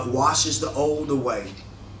because God washes the old away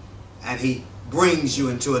and He brings you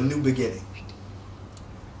into a new beginning.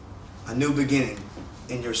 A new beginning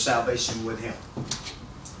in your salvation with Him.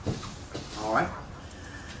 All right?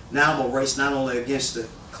 Now I'm going to race not only against the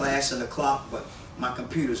class and the clock, but my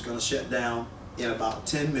computer's going to shut down in about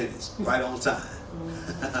 10 minutes, right on time,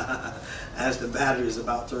 as the battery is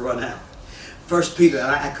about to run out. 1 Peter,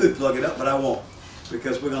 I could plug it up, but I won't,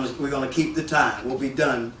 because we're going to keep the time. We'll be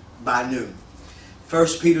done by noon. 1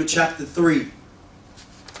 Peter chapter 3,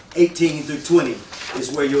 18 through 20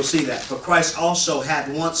 is where you'll see that. For Christ also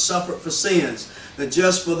had once suffered for sins, the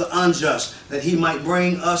just for the unjust, that He might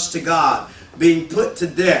bring us to God, being put to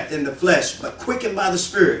death in the flesh, but quickened by the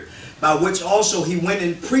Spirit, by which also He went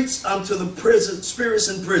and preached unto the spirits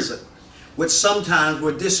in prison, which sometimes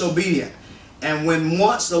were disobedient. And when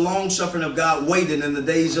once the long-suffering of God waited in the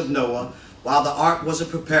days of Noah, while the ark was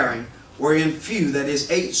a-preparing, wherein few, that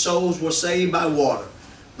is 8 souls, were saved by water,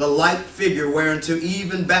 the like figure whereunto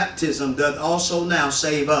even baptism doth also now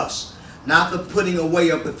save us, not the putting away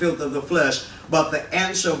of the filth of the flesh, but the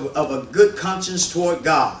answer of a good conscience toward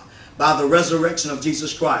God by the resurrection of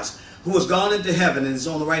Jesus Christ, who has gone into heaven and is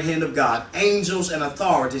on the right hand of God, angels and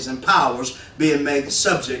authorities and powers being made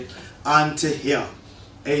subject unto him.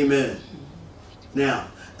 Amen. Now,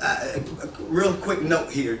 a real quick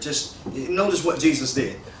note here. Just notice what Jesus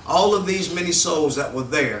did. All of these many souls that were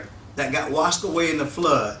there, that got washed away in the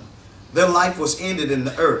flood, their life was ended in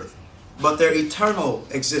the earth, but their eternal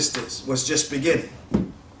existence was just beginning.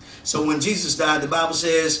 So when Jesus died, the Bible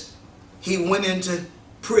says he went into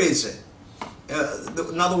prison.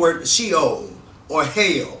 In other words, Sheol or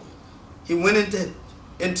hell. He went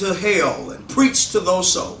into hell and preached to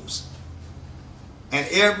those souls. And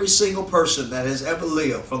every single person that has ever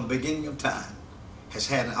lived from the beginning of time has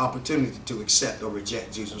had an opportunity to accept or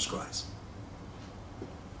reject Jesus Christ.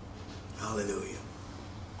 Hallelujah.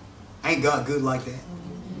 Ain't God good like that?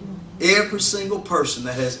 Every single person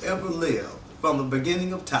that has ever lived from the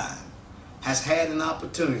beginning of time has had an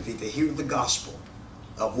opportunity to hear the gospel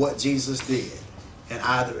of what Jesus did and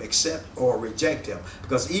either accept or reject him.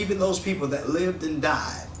 Because even those people that lived and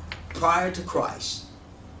died prior to Christ,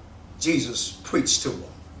 Jesus preached to them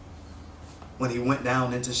when he went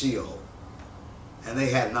down into Sheol, and they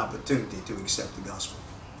had an opportunity to accept the gospel.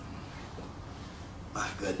 My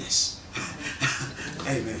goodness.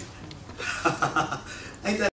 Amen.